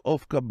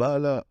of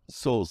Kabbalah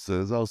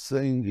sources are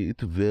saying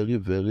it very,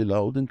 very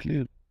loud and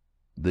clear.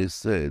 They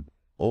said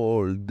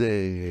all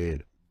the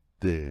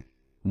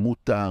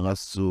mutar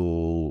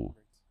asur,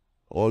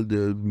 all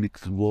the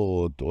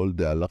mitzvot, all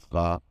the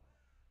halacha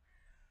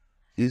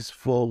is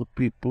for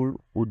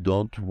people who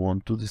don't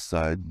want to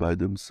decide by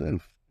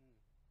themselves.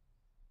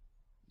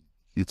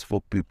 It's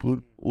for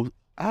people who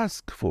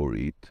ask for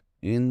it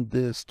in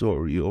the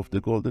story of the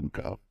golden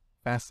calf.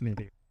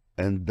 Fascinating.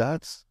 And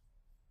that's,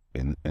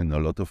 in a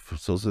lot of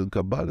sources in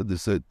Kabbalah, they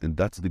said, and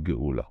that's the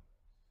Geula.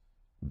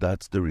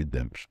 That's the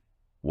redemption.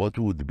 What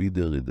would be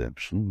the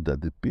redemption?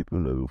 That the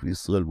people of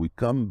Israel will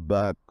come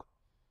back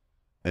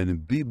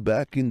and be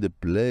back in the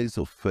place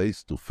of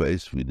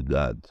face-to-face with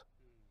God.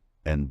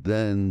 And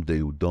then they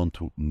don't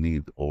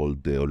need all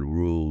the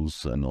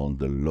rules and all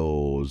the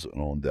laws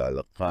and all the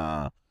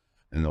halakha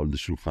and all the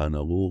Shulchan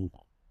Aruch.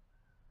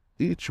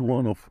 Each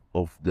one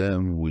of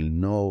them will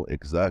know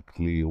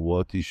exactly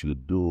what he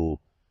should do,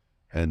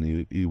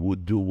 and he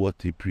would do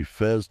what he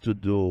prefers to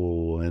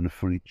do, and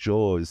free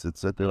choice,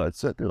 etc.,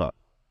 etc.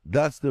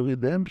 That's the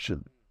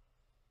redemption.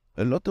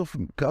 a lot of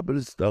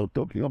Kabbalists are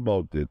talking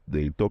about it.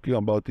 They're talking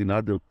about in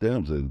other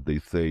terms. They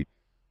say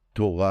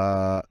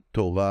Torah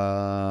de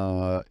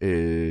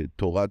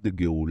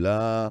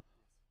Geula.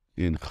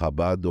 In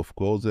Chabad, of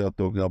course, they are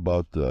talking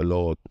about a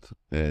lot.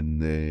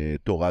 And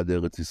Torah de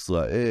Eretz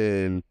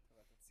Israel.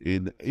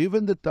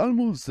 Even the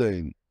Talmud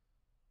saying,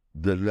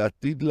 the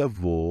לעתיד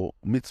לבוא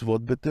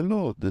מצוות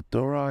בטלות. The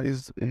Torah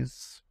is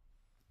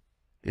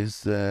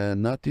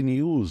not in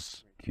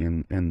use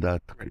in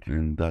that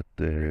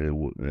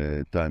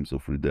times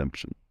of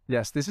redemption.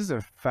 Yes, this is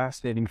a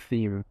fascinating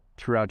theme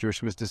throughout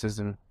Jewish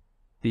mysticism.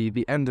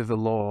 The end of the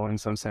law, in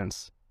some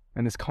sense,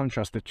 and this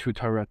contrast, the true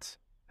Torah,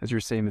 as you're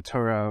saying, the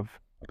Torah of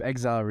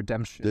exile,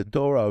 redemption. The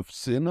Torah of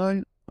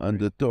Sinai and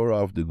the Torah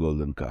of the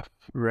golden calf.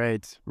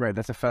 Right.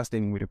 That's a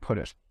fascinating way to put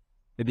it.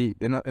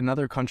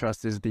 Another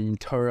contrast is the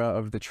Torah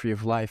of the tree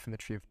of life and the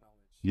tree of knowledge.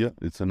 Yeah,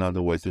 it's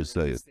another way to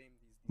say it.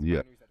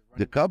 Yeah.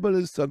 The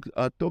Kabbalists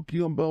are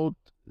talking about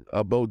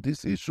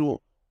this issue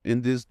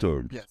in these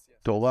terms. Yes.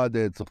 Torah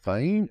de Etz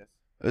Chaim,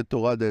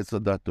 Torah de Etz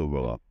Hadat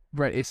Torah.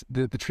 Right, it's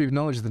the tree of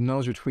knowledge is the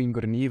knowledge between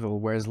good and evil,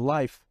 whereas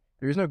life,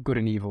 there is no good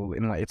and evil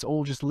in life. It's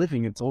all just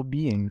living, it's all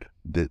being.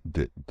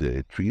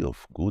 The tree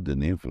of good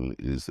and evil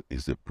is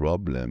a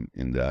problem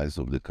in the eyes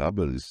of the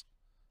Kabbalists,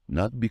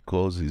 not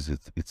because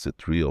it's a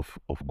tree of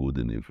good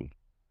and evil.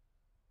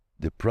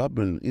 The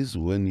problem is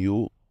when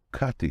you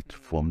cut it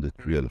from the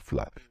tree of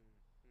life.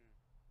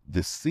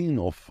 The sin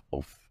of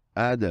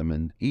Adam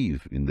and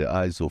Eve in the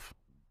eyes of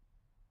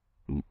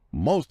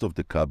most of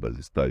the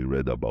Kabbalists, I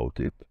read about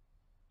it,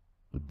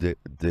 the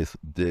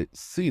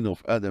sin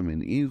of Adam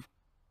and Eve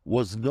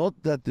was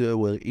not that they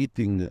were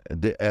eating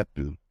the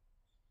apple,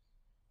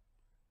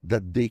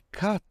 that they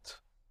cut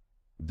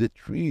the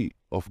tree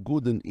of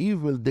good and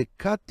evil, they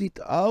cut it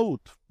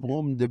out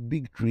from the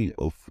big tree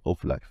of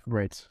life.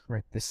 Right.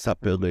 The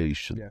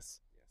separation. Yes.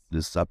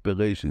 The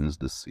separation is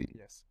the sin.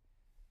 Yes.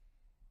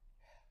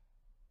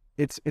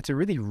 It's a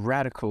really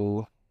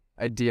radical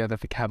idea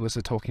that the Kabbalists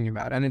are talking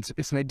about, and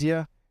it's an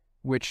idea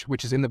which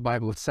is in the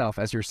Bible itself,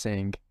 as you're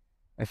saying.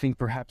 I think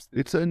perhaps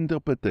it's an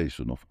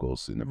interpretation, of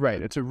course.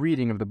 Right, it's a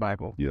reading of the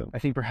Bible. Yeah. I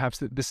think perhaps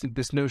that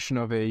this notion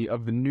of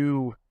the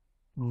new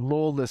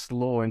lawless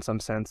law, in some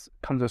sense,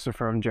 comes also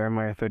from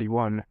Jeremiah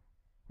 31,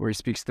 where he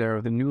speaks there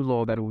of the new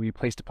law that will be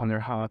placed upon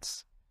their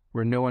hearts,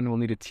 where no one will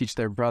need to teach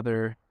their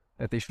brother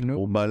that they should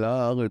know.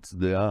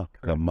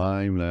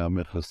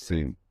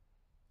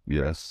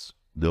 Yes,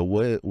 there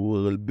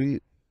will be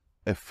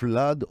a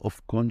flood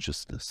of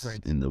consciousness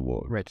in the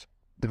world. Right,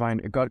 divine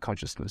God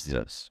consciousness.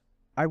 Yes.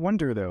 I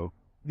wonder, though,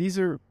 these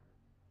are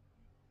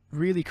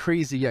really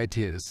crazy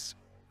ideas.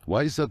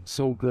 Why is that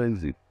so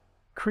crazy?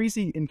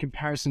 Crazy in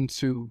comparison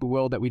to the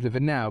world that we live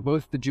in now,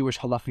 both the Jewish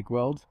halachic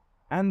world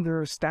and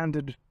the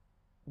standard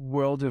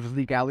world of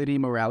legality,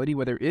 morality,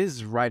 where there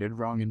is right and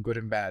wrong and good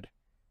and bad.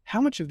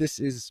 How much of this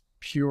is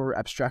pure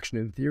abstraction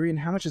in theory, and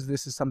how much of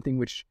this is something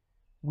which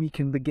we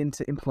can begin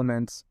to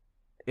implement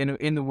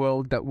in the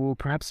world that will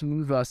perhaps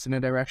move us in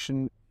a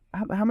direction?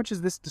 How much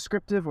is this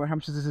descriptive, or how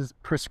much of this is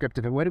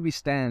prescriptive, and where do we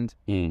stand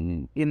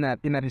in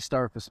that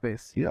historical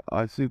space? Yeah,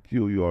 I think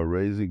you are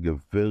raising a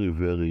very,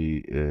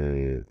 very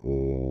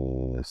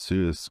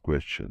serious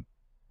question.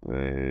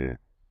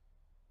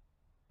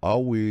 Are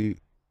we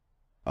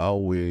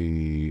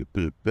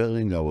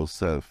preparing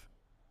ourselves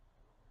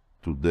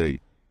today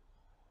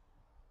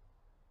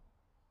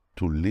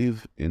to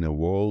live in a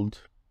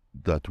world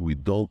that we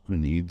don't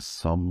need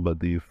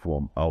somebody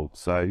from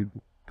outside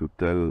to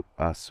tell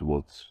us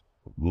what's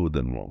good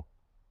and wrong,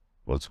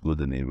 what's good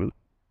and evil?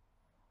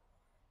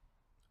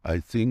 I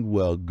think we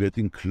are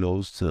getting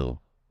closer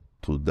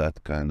to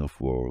that kind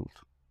of world.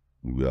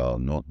 We are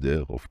not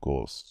there, of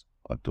course,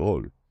 at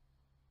all.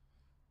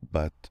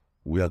 But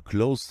we are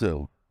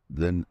closer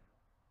than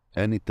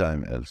any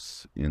time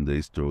else in the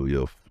history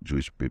of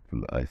Jewish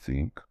people, I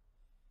think.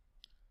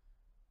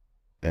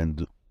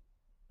 And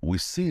we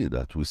see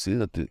that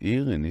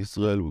here in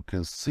Israel, we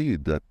can see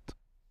that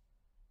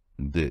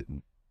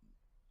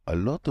a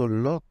lot,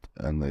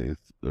 and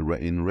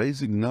in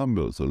raising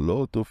numbers, a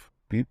lot of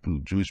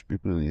people, Jewish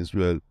people in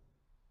Israel,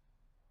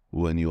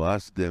 when you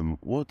ask them,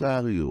 what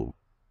are you?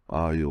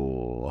 Are you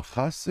a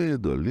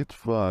Chassid or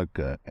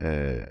Litvak,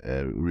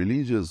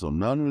 religious or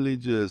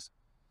non-religious,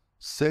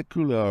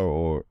 secular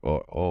or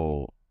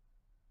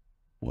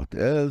what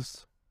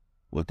else,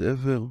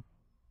 whatever?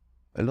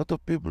 A lot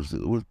of people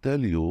will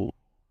tell you,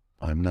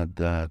 I'm not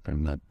that,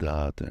 I'm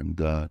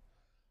that.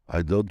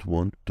 I don't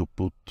want to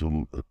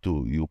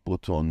you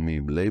put on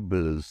me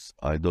labels.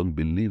 I don't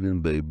believe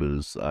in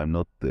labels. I'm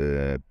not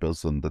a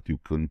person that you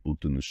can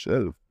put on a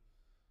shelf.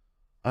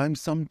 I'm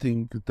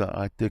something that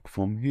I take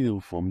from here,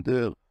 from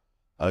there.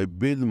 I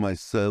build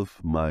myself,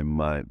 my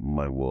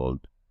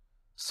world.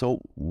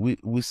 So we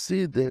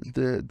see the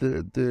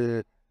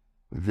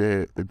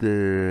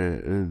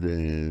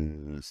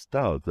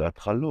stars, the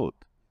atchalot.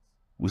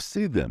 We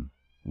see them.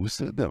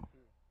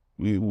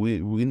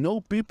 We know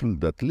people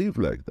that live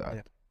like that.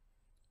 Yeah.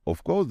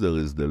 Of course, there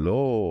is the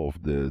law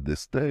of the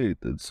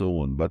state and so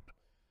on, but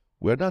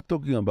We're not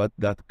talking about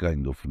that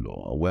kind of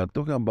law. We're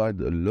talking about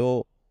the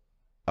law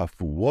of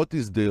what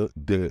is the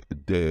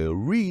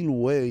real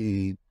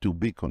way to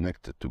be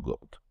connected to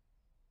God.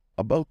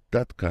 About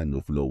that kind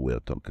of law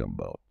we're talking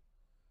about.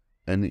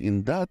 And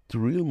in that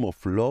realm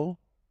of law,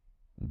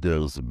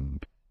 there's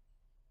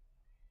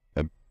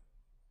a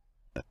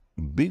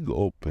big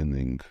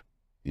opening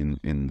in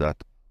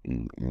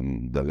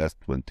the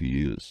last 20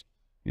 years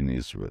in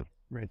Israel.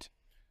 Right.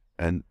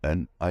 And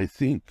I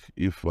think,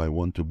 if I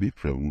want to be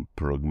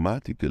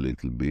pragmatic a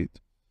little bit,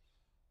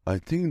 I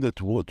think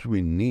that what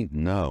we need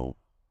now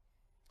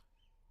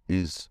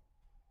is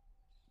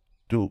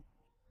to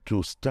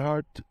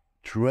start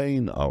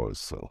train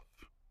ourselves.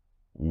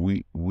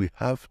 We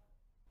have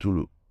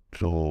to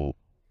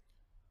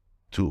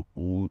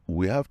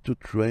we have to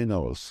train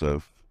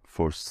ourselves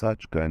for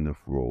such kind of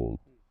role,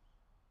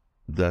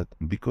 that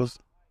because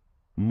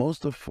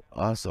most of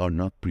us are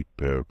not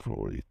prepared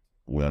for it.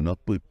 We are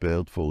not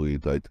prepared for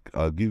it.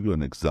 I'll give you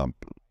an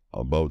example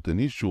about an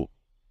issue.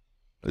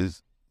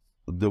 Is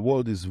the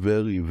world is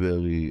very,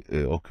 very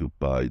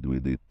occupied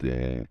with it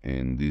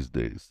in these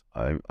days.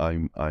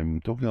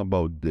 I'm talking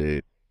about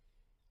the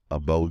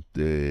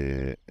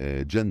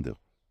gender.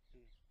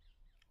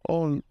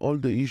 All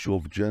the issue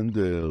of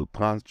gender,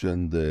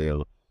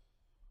 transgender,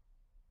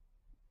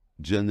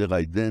 gender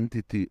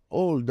identity,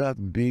 all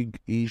that big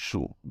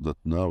issue that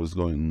now is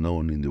going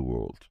on in the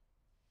world.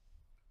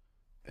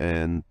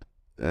 And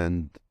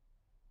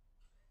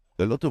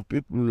a lot of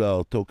people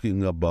are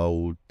talking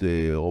about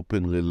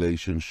open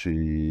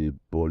relationship,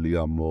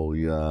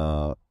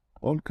 polyamoria,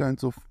 all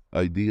kinds of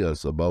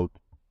ideas about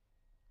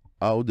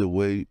how the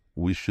way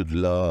we should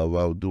love,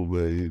 how the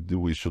way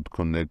we should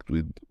connect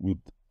with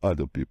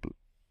other people.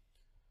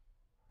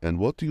 And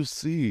what you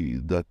see,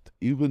 that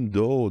even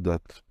though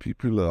that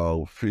people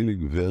are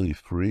feeling very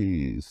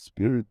free,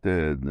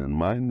 spirited and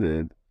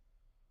minded,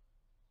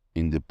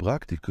 in the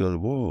practical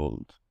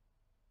world,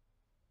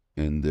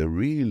 in the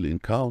real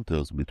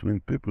encounters between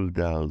people,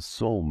 there are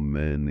so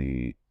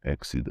many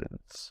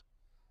accidents.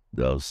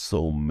 There are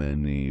so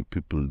many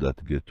people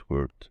that get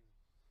hurt.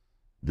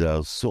 There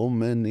are so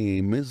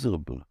many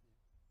miserable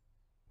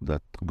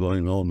that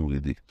going on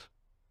with it.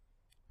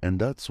 And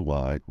that's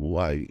why,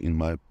 in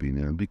my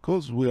opinion,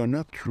 because we are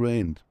not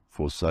trained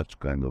for such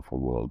kind of a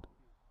world.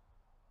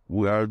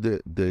 We are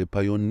the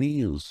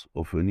pioneers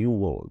of a new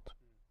world.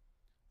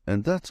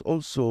 And that's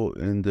also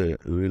in the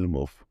realm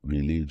of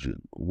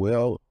religion. We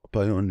are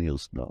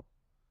pioneers now.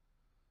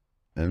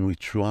 And we're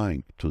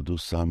trying to do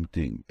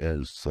something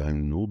else, I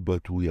know,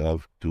 but we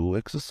have to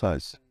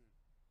exercise.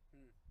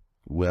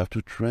 We have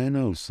to train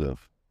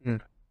ourselves.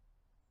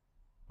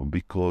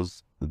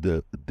 Because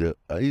there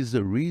is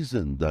a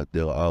reason that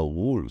there are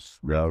rules.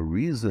 There are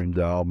reasons,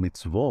 there are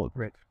mitzvot.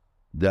 Right.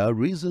 There are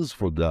reasons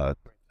for that.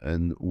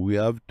 And we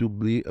have to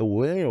be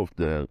aware of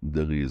the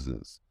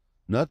reasons.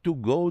 Not to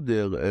go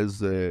there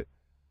as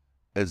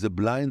a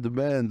blind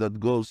man that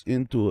goes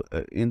into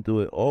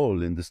a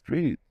hole in the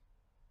street.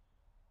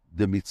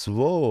 The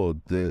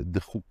mitzvot, the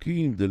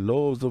chukim, the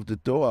laws of the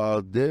Torah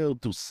are there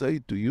to say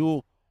to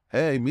you,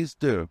 hey,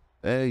 mister,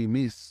 hey,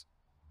 miss,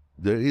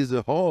 there is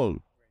a hole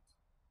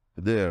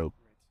there.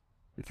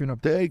 If you're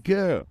not... Take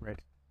care. Right.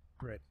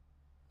 Right.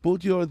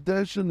 Put your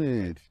attention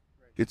in it.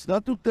 It's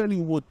not to tell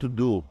you what to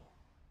do.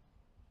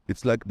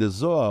 It's like the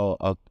Zohar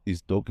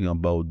is talking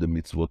about the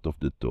mitzvot of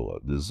the Torah.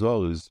 The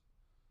Zohar is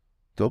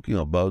talking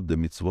about the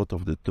mitzvot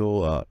of the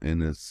Torah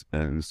in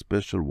a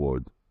special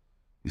word.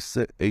 It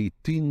says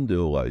 18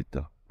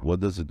 deoraita. What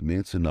does it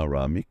mean in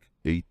Aramic?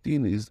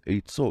 18 is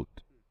eitzot,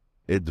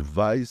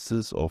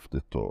 advices of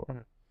the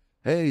Torah.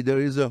 Hey, there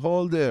is a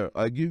hole there.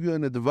 I give you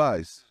an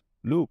advice.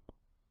 Look,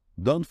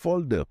 don't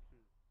fall there.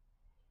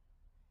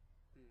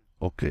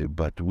 Okay,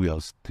 but we are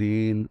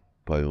still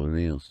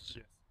pioneers.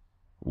 Yes.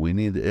 We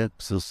need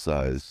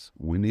exercise.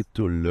 We need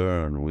to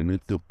learn. We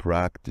need to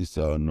practice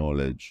our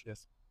knowledge.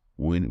 Yes.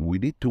 We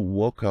need to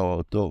walk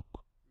our talk.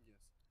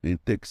 Yes.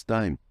 It takes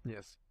time.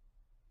 Yes.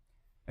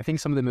 I think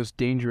some of the most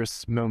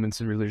dangerous moments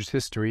in religious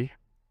history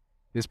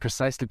is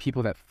precisely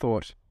people that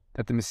thought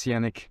that the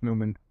Messianic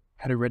moment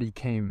had already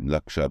came.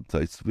 Like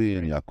Shabtai Tzvi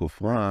and Yaakov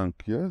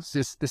Frank, yes.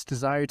 This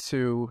desire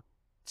to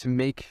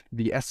make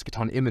the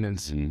eschaton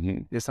imminent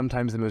is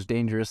sometimes the most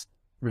dangerous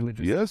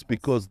religious. Yes,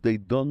 because they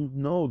don't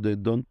know, they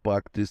don't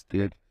practice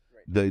it,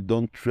 they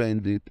don't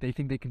train it. They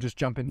think they can just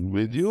jump in.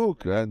 With you,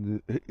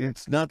 and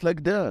it's not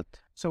like that.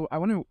 So I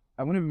want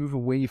to move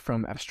away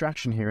from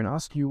abstraction here and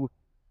ask you,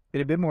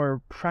 in a bit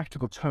more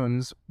practical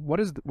terms, what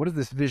is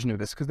this vision of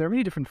this? Because there are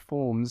many different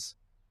forms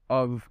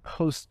of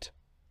post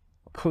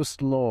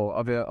law,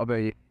 of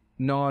a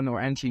non or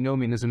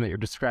antinomianism that you're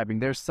describing.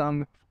 There's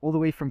some all the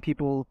way from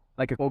people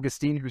like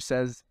Augustine, who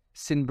says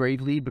sin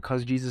bravely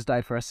because Jesus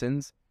died for our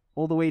sins,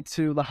 all the way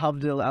to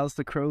Lahavdil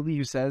Aleister Crowley,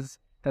 who says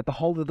that the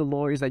whole of the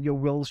law is that your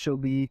will shall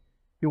be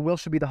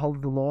the whole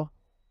of the law.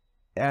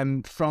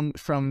 And from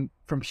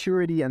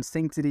purity and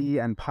sanctity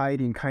and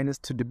piety and kindness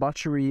to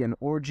debauchery and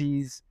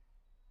orgies.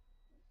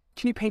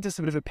 Can you paint us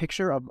a bit of a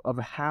picture of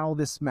how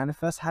this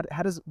manifests?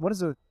 What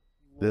does a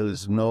There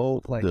is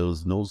no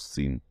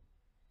sin.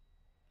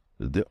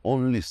 The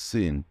only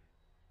sin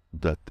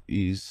that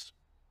is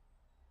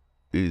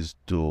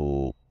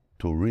to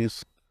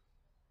risk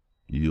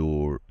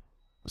your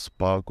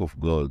spark of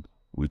God,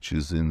 which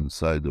is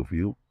inside of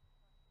you,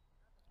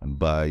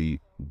 by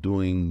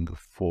doing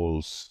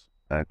false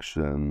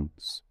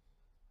actions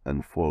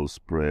and false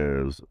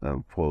prayers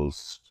and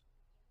false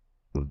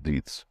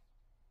deeds.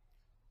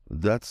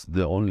 That's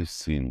the only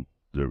sin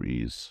there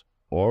is,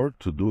 or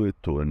to do it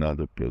to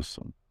another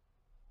person.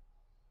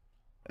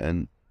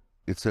 And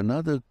it's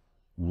another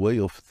way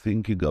of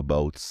thinking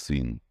about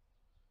sin.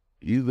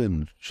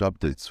 Even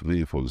Shabtai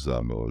Tzvi, for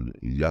example,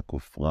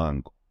 Yaakov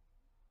Frank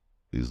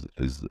is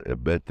a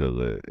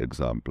better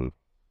example.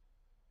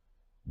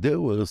 They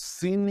were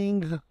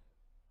sinning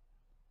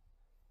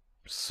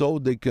so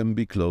they can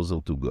be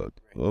closer to God.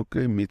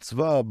 Okay,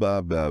 mitzvah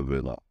באה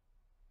בעבירה.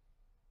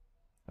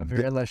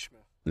 עבירה לשמה.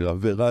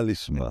 עבירה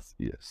לשמה,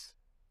 yes.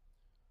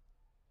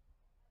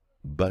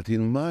 But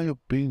in my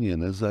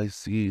opinion, as I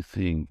see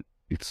things,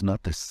 it's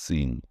not a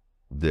sin.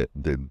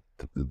 The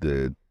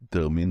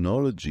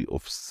terminology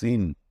of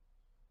sin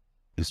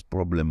is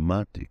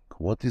problematic.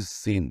 What is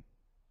sin?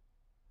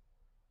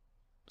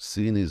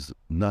 Sin is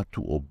not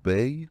to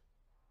obey,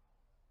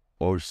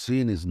 or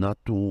sin is not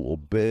to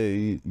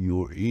obey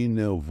your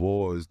inner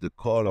voice, the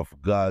call of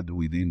God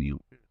within you.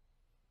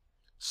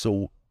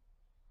 So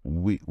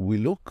we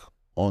look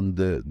on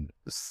the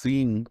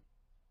sin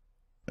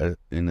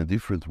in a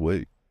different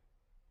way.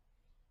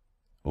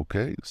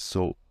 Okay,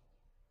 so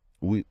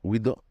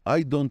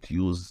I don't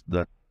use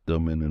that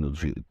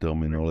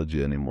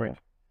terminology anymore. Right.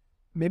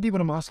 Maybe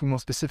what I'm asking more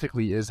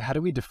specifically is, how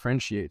do we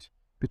differentiate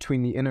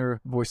between the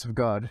inner voice of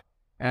God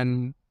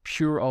and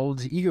pure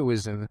old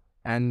egoism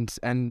and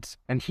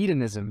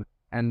hedonism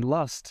and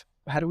lust?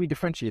 How do we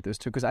differentiate those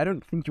two? Because I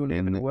don't think you want to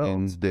live in a world.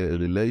 And the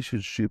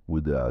relationship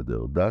with the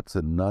other, that's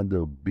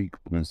another big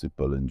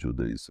principle in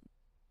Judaism.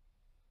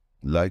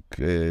 Like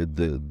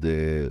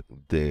the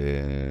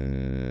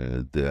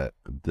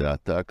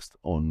attacks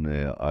on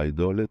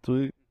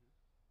idolatry,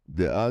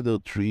 the other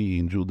three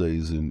in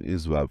Judaism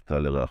is ואהבת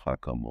לרעך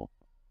כמוך.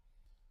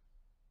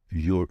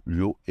 Your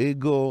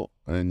ego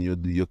and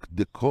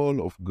the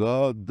call of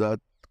God that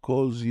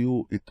calls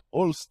you, it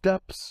all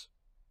steps.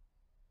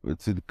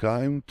 It's in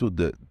time to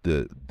the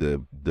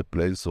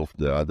place of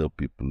the other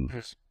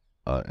people's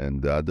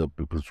and the other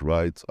people's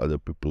rights, other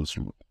people's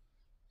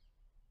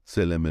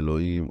Tselem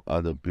Elohim,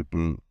 other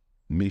people's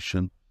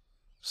mission.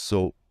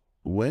 So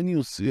when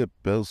you see a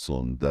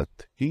person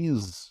that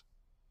his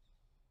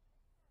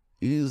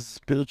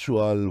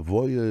spiritual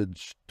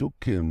voyage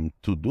took him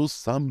to do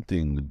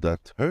something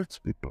that hurts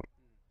people,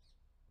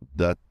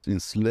 that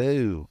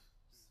enslaves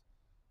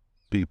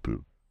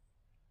people,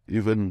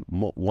 even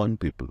one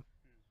people,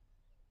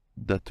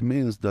 that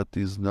means that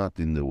he's not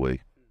in the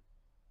way.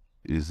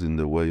 He's in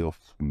the way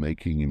of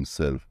making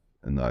himself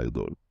an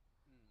idol.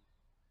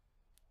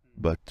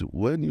 But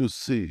when you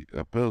see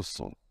a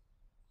person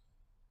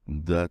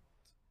that,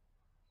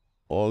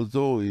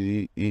 although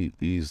he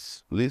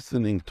is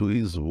listening to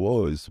his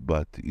voice,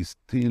 but he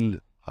still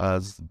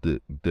has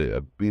the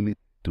ability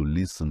to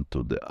listen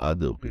to the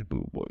other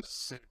people's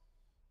voice.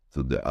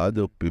 So the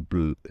other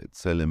people,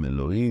 Tselem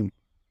Elohim,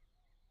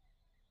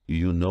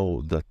 you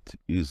know that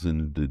is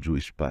in the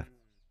Jewish path.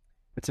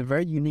 It's a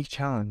very unique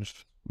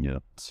challenge. Yeah,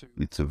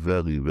 it's a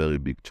very, very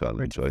big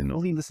challenge, I know.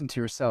 Only listen to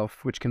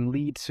yourself, which can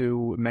lead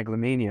to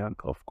megalomania,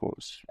 of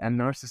course, and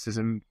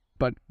narcissism.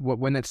 But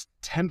when it's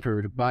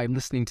tempered by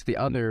listening to the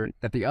other,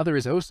 that the other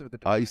is also the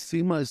divine. I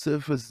see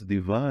myself as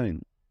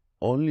divine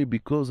only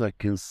because I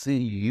can see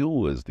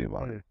you as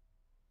divine.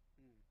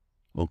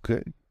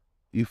 Okay?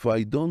 If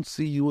I don't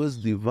see you as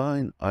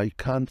divine, I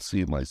can't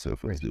see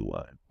myself as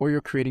divine. Or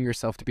you're creating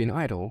yourself to be an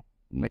idol,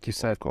 like you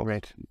said.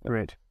 Right.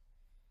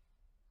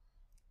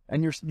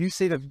 And you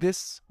say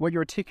that what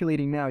you're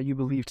articulating now, you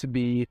believe to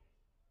be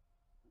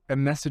a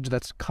message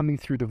that's coming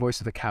through the voice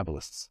of the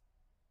Kabbalists.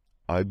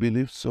 I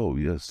believe so,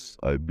 yes.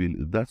 I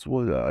believe that's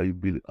what I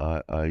believe.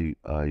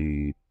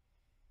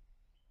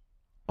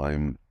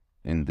 I'm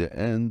in the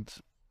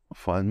end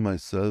find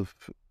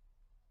myself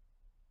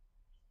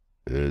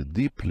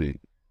deeply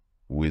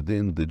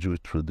within the Jewish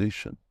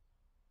tradition.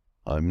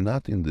 I'm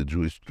not in the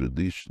Jewish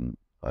tradition.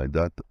 I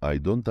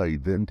don't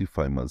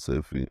identify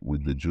myself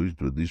with the Jewish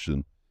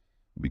tradition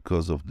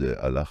because of the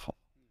halacha.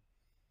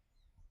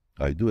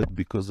 I do it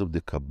because of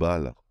the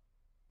Kabbalah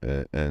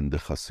and the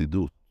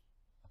Hasidut,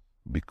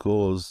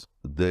 because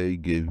they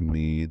gave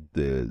me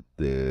the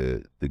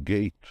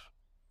gate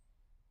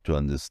to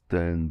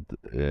understand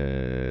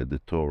the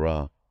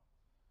Torah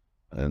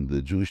and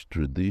the Jewish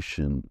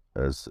tradition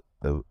as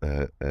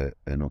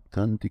an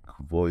authentic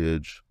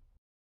voyage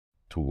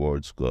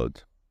towards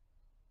God.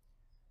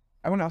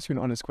 I want to ask you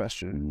an honest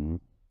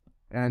question,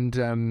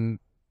 and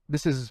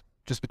this is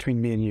just between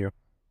me and you.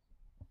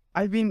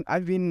 I've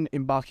been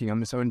embarking on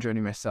this own journey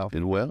myself.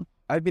 In where?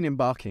 I've been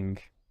embarking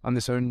on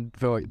this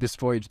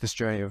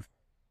journey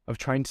of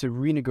trying to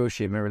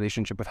renegotiate my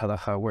relationship with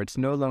halacha, where it's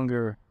no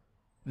longer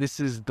this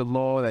is the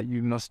law that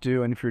you must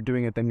do, and if you're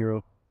doing it, then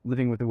you're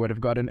living with the word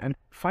of God, and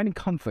finding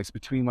conflicts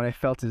between what I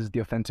felt is the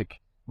authentic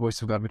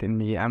voice of God within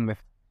me and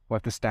with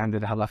what the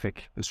standard halachic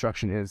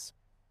instruction is.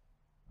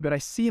 But I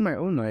see in my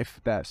own life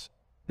that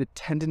the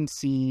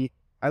tendency,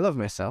 I love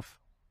myself,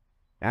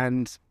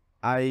 and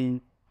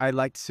I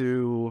like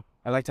to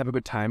have a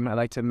good time. I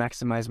like to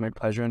maximize my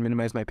pleasure and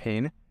minimize my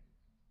pain.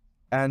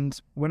 And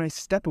when I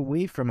step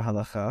away from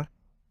halacha,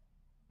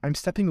 I'm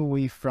stepping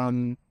away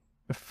from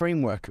a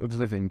framework of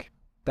living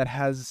that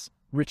has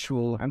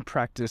ritual and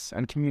practice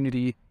and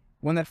community,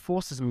 one that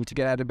forces me to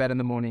get out of bed in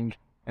the morning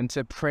and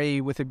to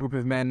pray with a group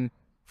of men,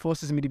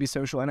 forces me to be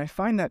social. And I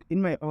find that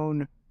in my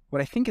own,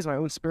 what I think is my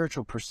own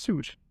spiritual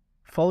pursuit,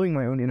 following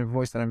my own inner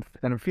voice that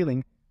I'm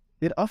feeling,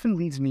 it often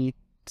leads me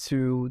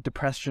to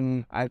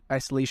depression,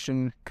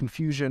 isolation,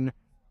 confusion,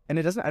 and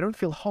I don't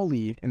feel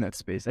holy in that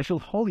space. I feel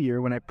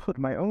holier when I put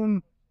my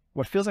own,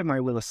 what feels like my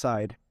will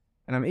aside,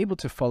 and I'm able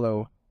to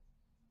follow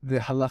the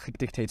halachic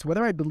dictates,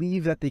 whether I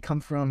believe that they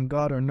come from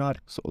God or not.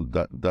 So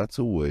that's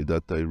a way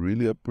that I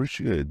really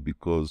appreciate,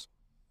 because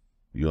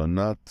you are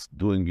not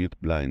doing it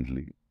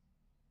blindly.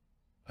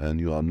 And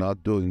you are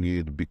not doing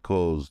it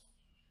because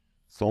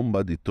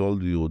somebody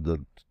told you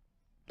that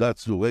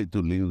that's the way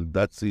to live,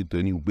 that's it,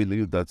 and you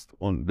believe that's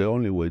the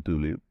only way to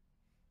live.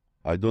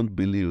 I don't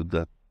believe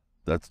that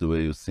that's the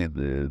way you see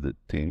the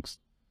things.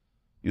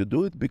 You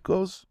do it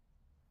because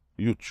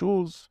you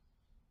choose.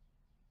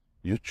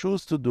 You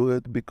choose to do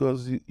it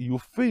because you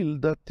feel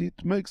that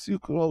it makes you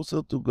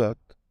closer to God.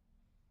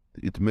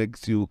 It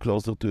makes you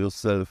closer to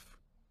yourself.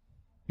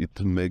 It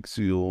makes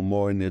you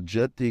more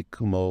energetic,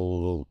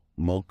 more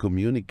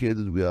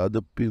communicated with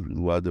other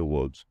people, with other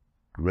words.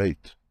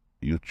 Great.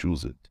 You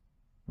choose it.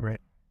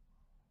 Right.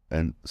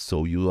 And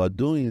so you are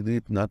doing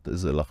it not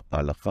as a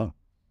halakha.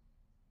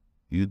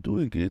 You're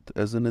doing it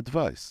as an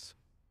advice.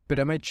 But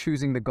am I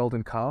choosing the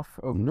golden calf?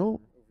 No.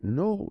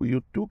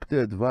 You took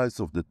the advice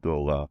of the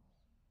Torah.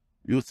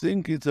 You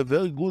think it's a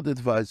very good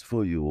advice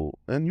for you,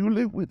 and you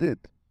live with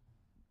it.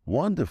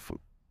 Wonderful.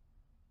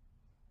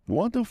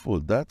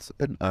 Wonderful. That's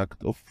an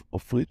act of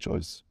free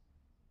choice.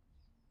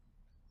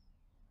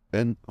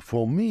 And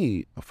for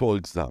me, for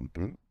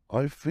example,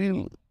 I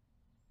feel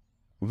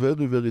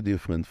very, very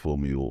different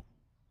from you.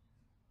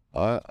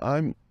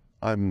 I'm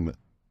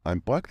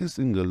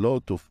practicing a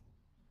lot of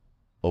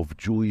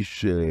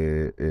Jewish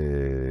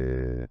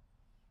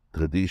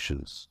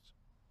traditions,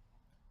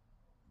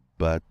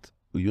 but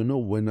you know,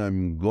 when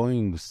I'm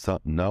going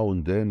now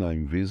and then,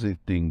 I'm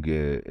visiting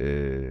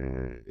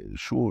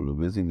shul,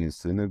 visiting a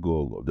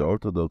synagogue, the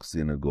Orthodox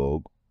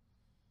synagogue,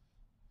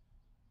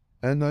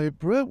 and I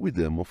pray with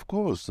them. Of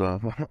course,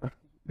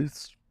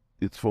 it's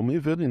for me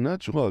very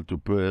natural to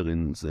pray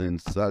in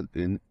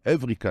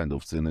every kind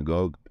of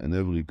synagogue and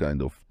every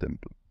kind of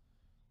temple.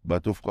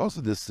 But of course,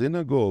 the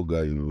synagogue,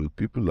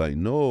 people I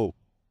know,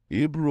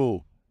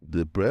 Hebrew,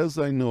 the prayers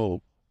I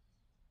know.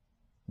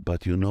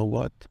 But you know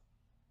what?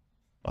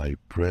 I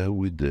pray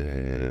with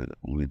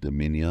the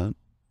minyan.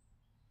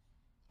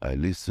 I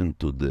listen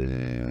to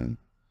the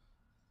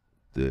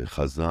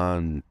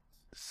Chazan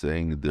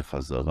saying the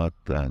Chazarat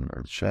and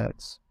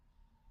Shats.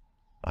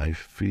 I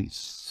feel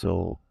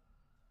so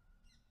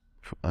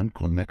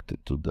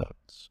unconnected to that.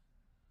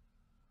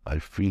 I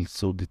feel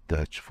so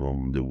detached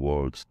from the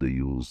words they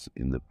use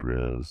in the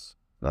prayers.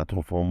 Not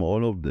from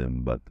all of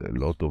them, but a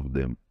lot of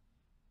them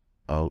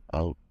are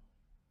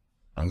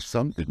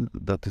something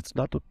that it's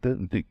not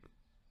authentic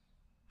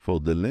for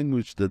the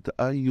language that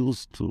I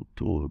use to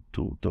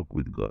talk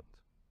with God.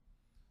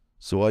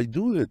 So I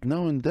do it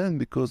now and then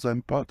because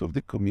I'm part of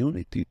the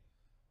community,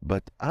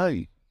 but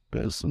I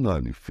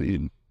personally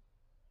feel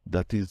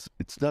that it's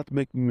not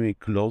making me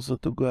closer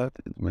to God,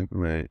 it's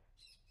making me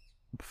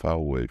far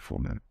away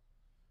from Him.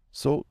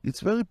 So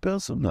it's very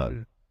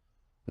personal.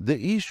 The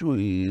issue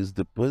is,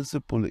 the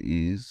principle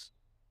is,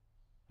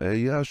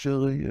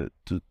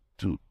 to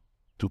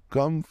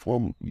come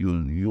from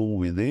you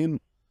within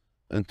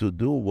and to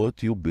do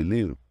what you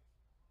believe,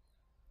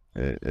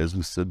 as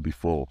we said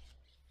before.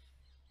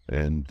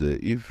 And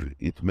if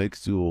it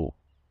makes you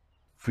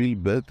feel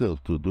better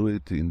to do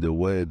it in the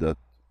way that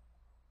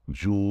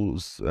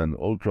Jews and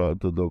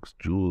ultra-Orthodox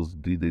Jews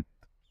did it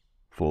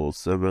for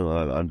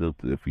several hundred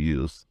of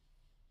years,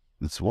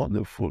 it's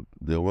wonderful.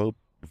 They were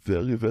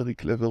very, very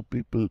clever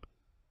people.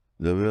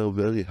 They were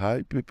very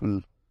high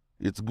people.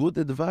 It's good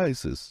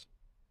advices,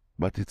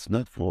 but it's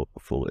not for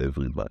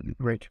everybody.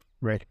 Right.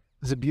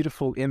 There's a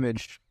beautiful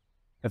image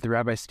that the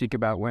rabbis speak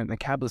about when the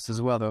Kabbalists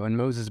as well, though, when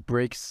Moses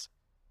breaks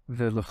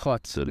the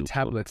luchot, the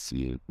tablets,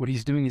 yeah. What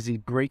he's doing is he's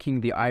breaking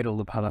the idol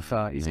of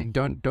halacha. He's saying,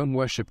 don't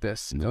worship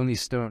this. It's only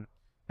stone.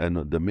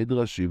 And the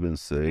Midrash even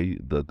say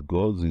that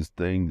God is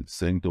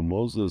saying to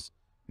Moses,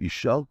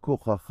 Ishar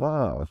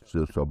kochacha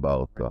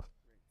shesabarta.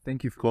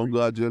 Thank you.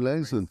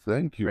 Congratulations,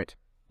 thank you. Right.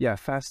 Yeah,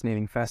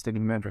 fascinating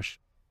Midrash.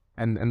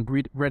 And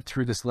read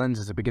through this lens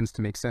as it begins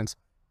to make sense.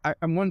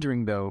 I'm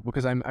wondering, though,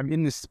 because I'm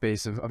in this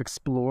space of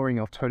exploring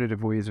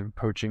alternative ways of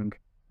approaching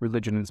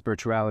religion and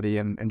spirituality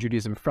and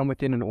Judaism from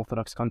within an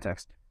Orthodox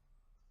context.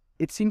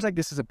 it seems like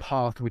this is a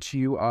path which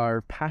you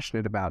are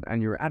passionate about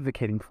and you're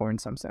advocating for in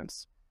some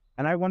sense.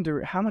 And I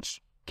wonder, how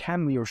much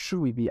can we or should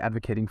we be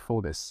advocating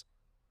for this?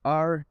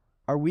 Are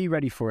we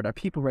ready for it? Are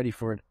people ready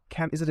for it?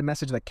 Is it a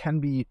message that can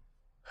be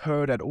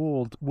heard at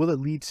all? Will it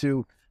lead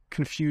to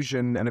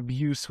confusion and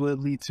abuse? Will it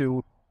lead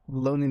to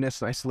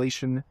loneliness and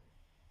isolation?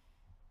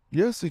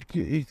 Yes, it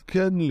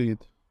can lead.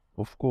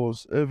 Of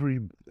course,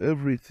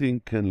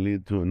 everything can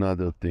lead to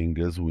another thing.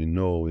 As we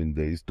know in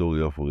the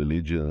history of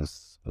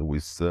religions, we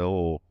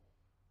saw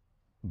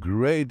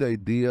great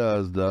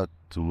ideas that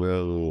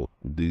were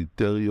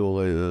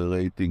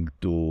deteriorating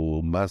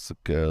to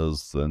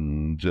massacres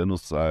and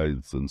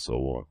genocides and so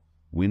on.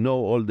 We know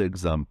all the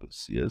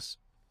examples, yes?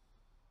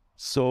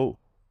 So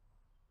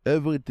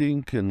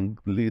everything can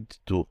lead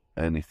to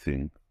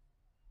anything.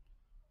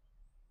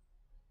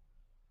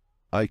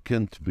 I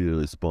can't be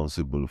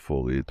responsible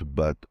for it,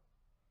 but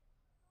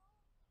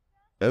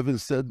having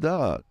said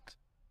that,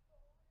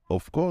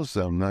 of course,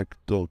 I'm not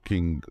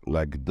talking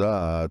like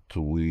that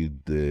with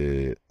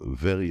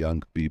very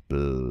young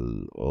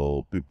people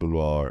or people who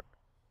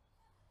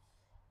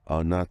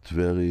are not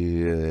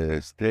very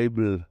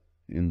stable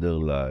in their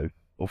life.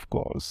 Of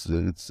course,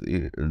 it's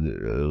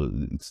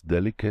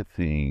delicate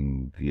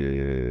thing.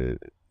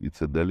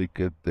 It's a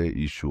delicate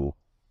issue,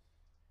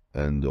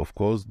 and of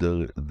course,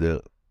 there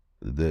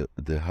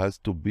has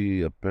to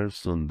be a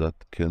person that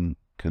can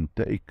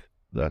take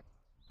that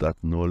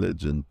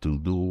knowledge and to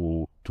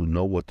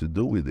know what to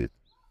do with it.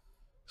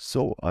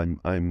 So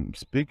I'm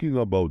speaking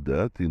about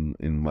that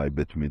in my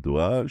Bet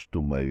Midrash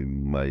to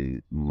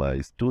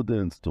my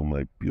students, to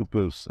my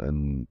pupils,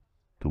 and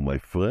to my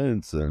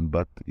friends.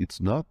 But it's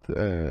not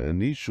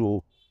an issue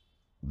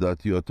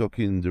that you are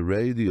talking in the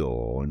radio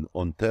or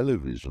on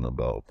television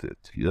about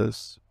it.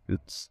 Yes,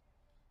 it's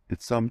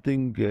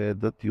something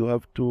that you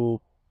have to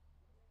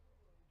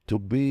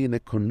be in a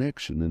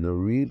connection, in a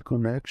real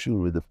connection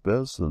with a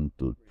person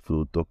to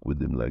talk with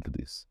him like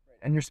this.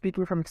 And you're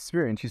speaking from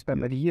experience. You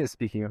spent many years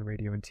speaking on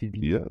radio and TV.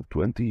 Yeah,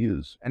 20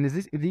 years. And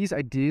is these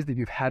ideas that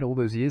you've had all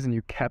those years and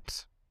you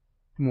kept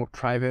more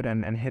private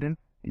and hidden?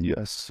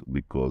 Yes,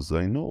 because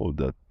I know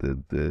that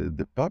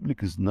the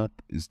public is not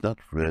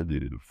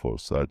ready for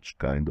such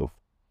kind of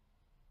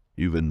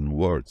even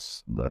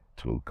words that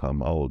will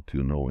come out,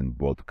 in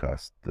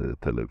broadcast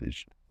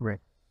television.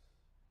 Right.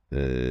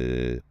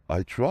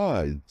 I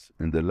tried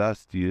in the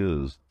last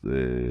years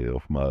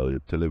of my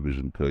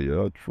television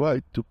career, I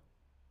tried to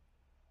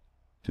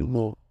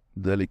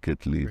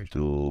delicately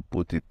to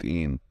put it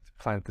in.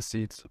 Plant the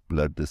seeds.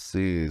 Plant the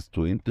seeds,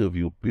 to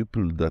interview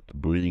people that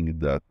bring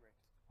that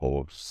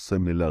or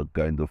similar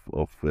kind of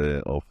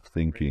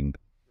thinking.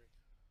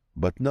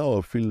 But now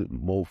I feel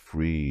more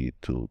free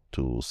to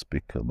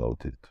speak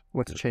about it.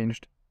 What's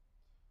changed?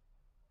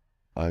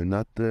 I'm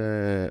not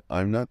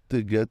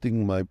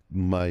getting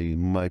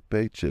my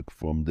paycheck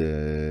from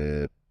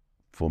the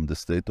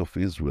state of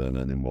Israel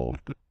anymore.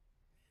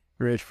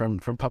 Right, from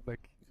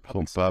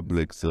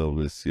public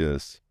service,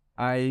 yes.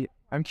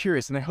 I'm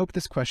curious, and I hope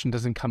this question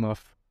doesn't come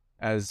off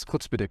as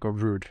chutzpahdik or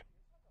rude.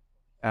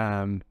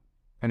 And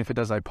if it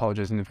does, I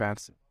apologize in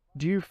advance.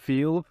 Do you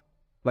feel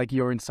like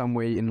you're in some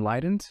way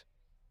enlightened?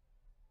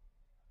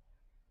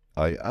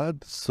 I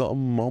had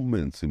some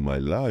moments in my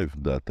life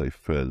that I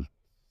felt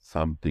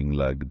something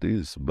like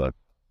this, but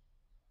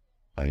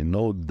I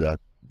know that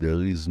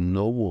there is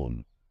no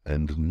one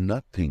and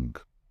nothing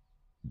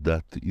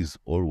that is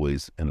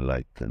always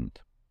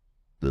enlightened.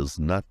 There's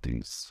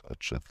nothing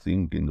such a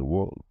thing in the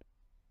world,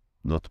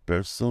 not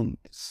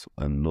persons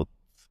and not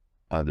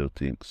other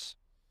things.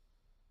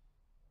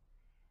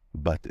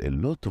 But a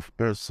lot of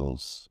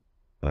persons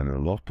and a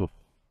lot of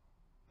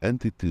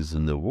entities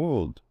in the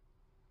world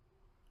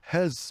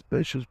has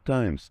special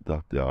times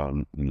that they are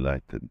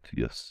enlightened,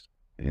 yes.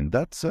 In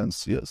that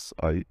sense, yes,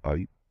 I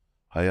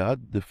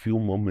had the few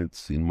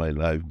moments in my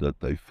life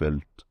that I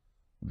felt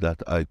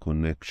that eye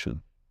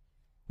connection.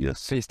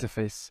 Yes. Face to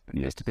face.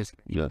 Yes. Face to face.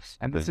 Yes.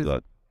 And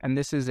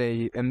this is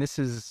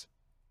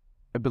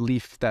a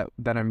belief that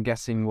I'm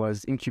guessing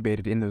was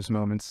incubated in those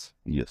moments.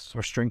 Yes.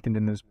 Or strengthened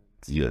in those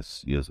moments.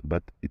 Yes.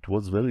 But it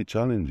was very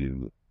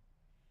challenging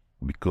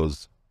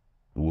because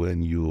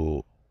when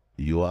you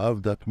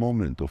have that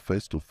moment of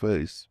face to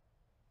face,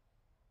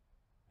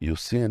 you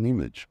see an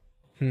image.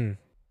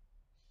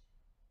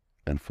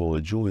 And for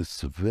a Jew,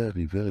 it's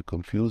very, very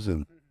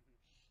confusing.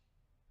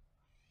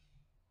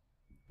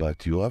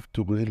 But you have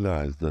to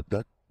realize that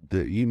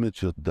the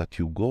image that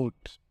you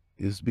got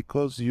is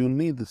because you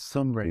need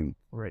something.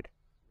 Right.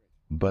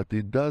 But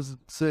it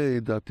doesn't say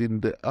that in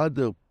the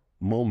other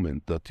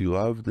moment that you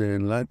have the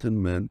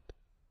enlightenment,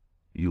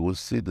 you will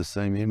see the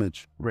same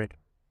image. Right.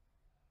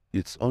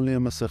 It's only a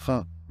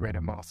masecha. Right,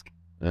 a mask.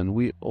 And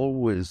we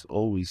always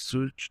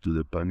search to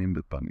the panim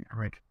bepanim.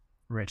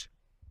 Right.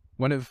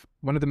 One of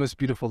the most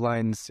beautiful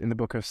lines in the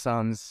book of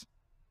Psalms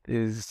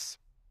is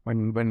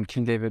when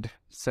King David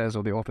says,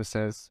 or the author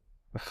says,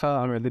 and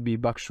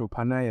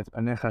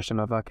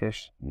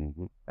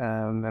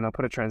I'll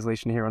put a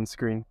translation here on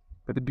screen.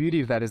 But the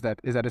beauty of that is that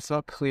it's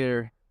not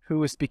clear Who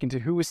was speaking to?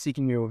 Who was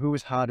seeking you? Who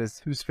was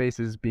hardest? Whose face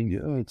is being?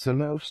 Yeah, it's a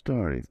love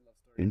story.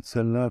 It's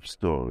a love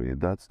story.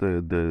 That's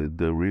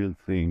the real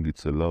thing.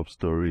 It's a love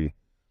story,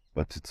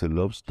 but it's a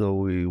love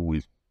story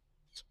with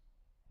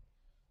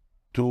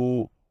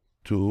two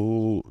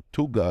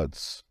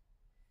gods.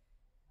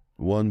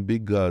 One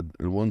big god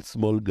and one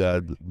small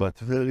god, but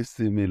very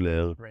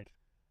similar. Right.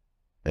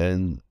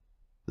 And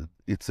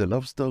it's a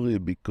love story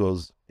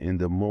because in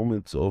the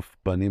moments of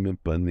panim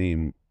and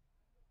panim,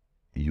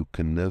 you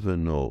can never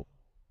know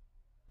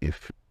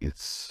if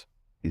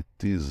it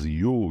is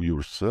you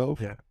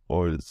yourself Yeah.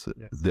 or it's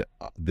Yes.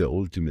 the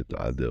ultimate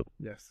other.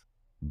 Yes.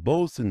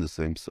 Both in the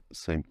same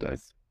time.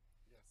 Yes.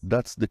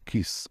 That's the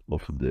kiss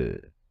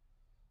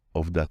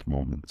of that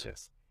moment.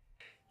 Yes.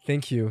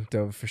 Thank you,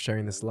 Dov, for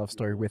sharing this love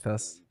story with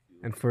us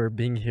and for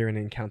being here in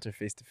Encounter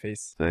face to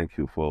face. Thank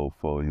you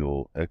for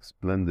your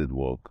splendid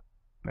work.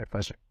 My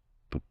pleasure.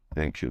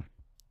 Thank you.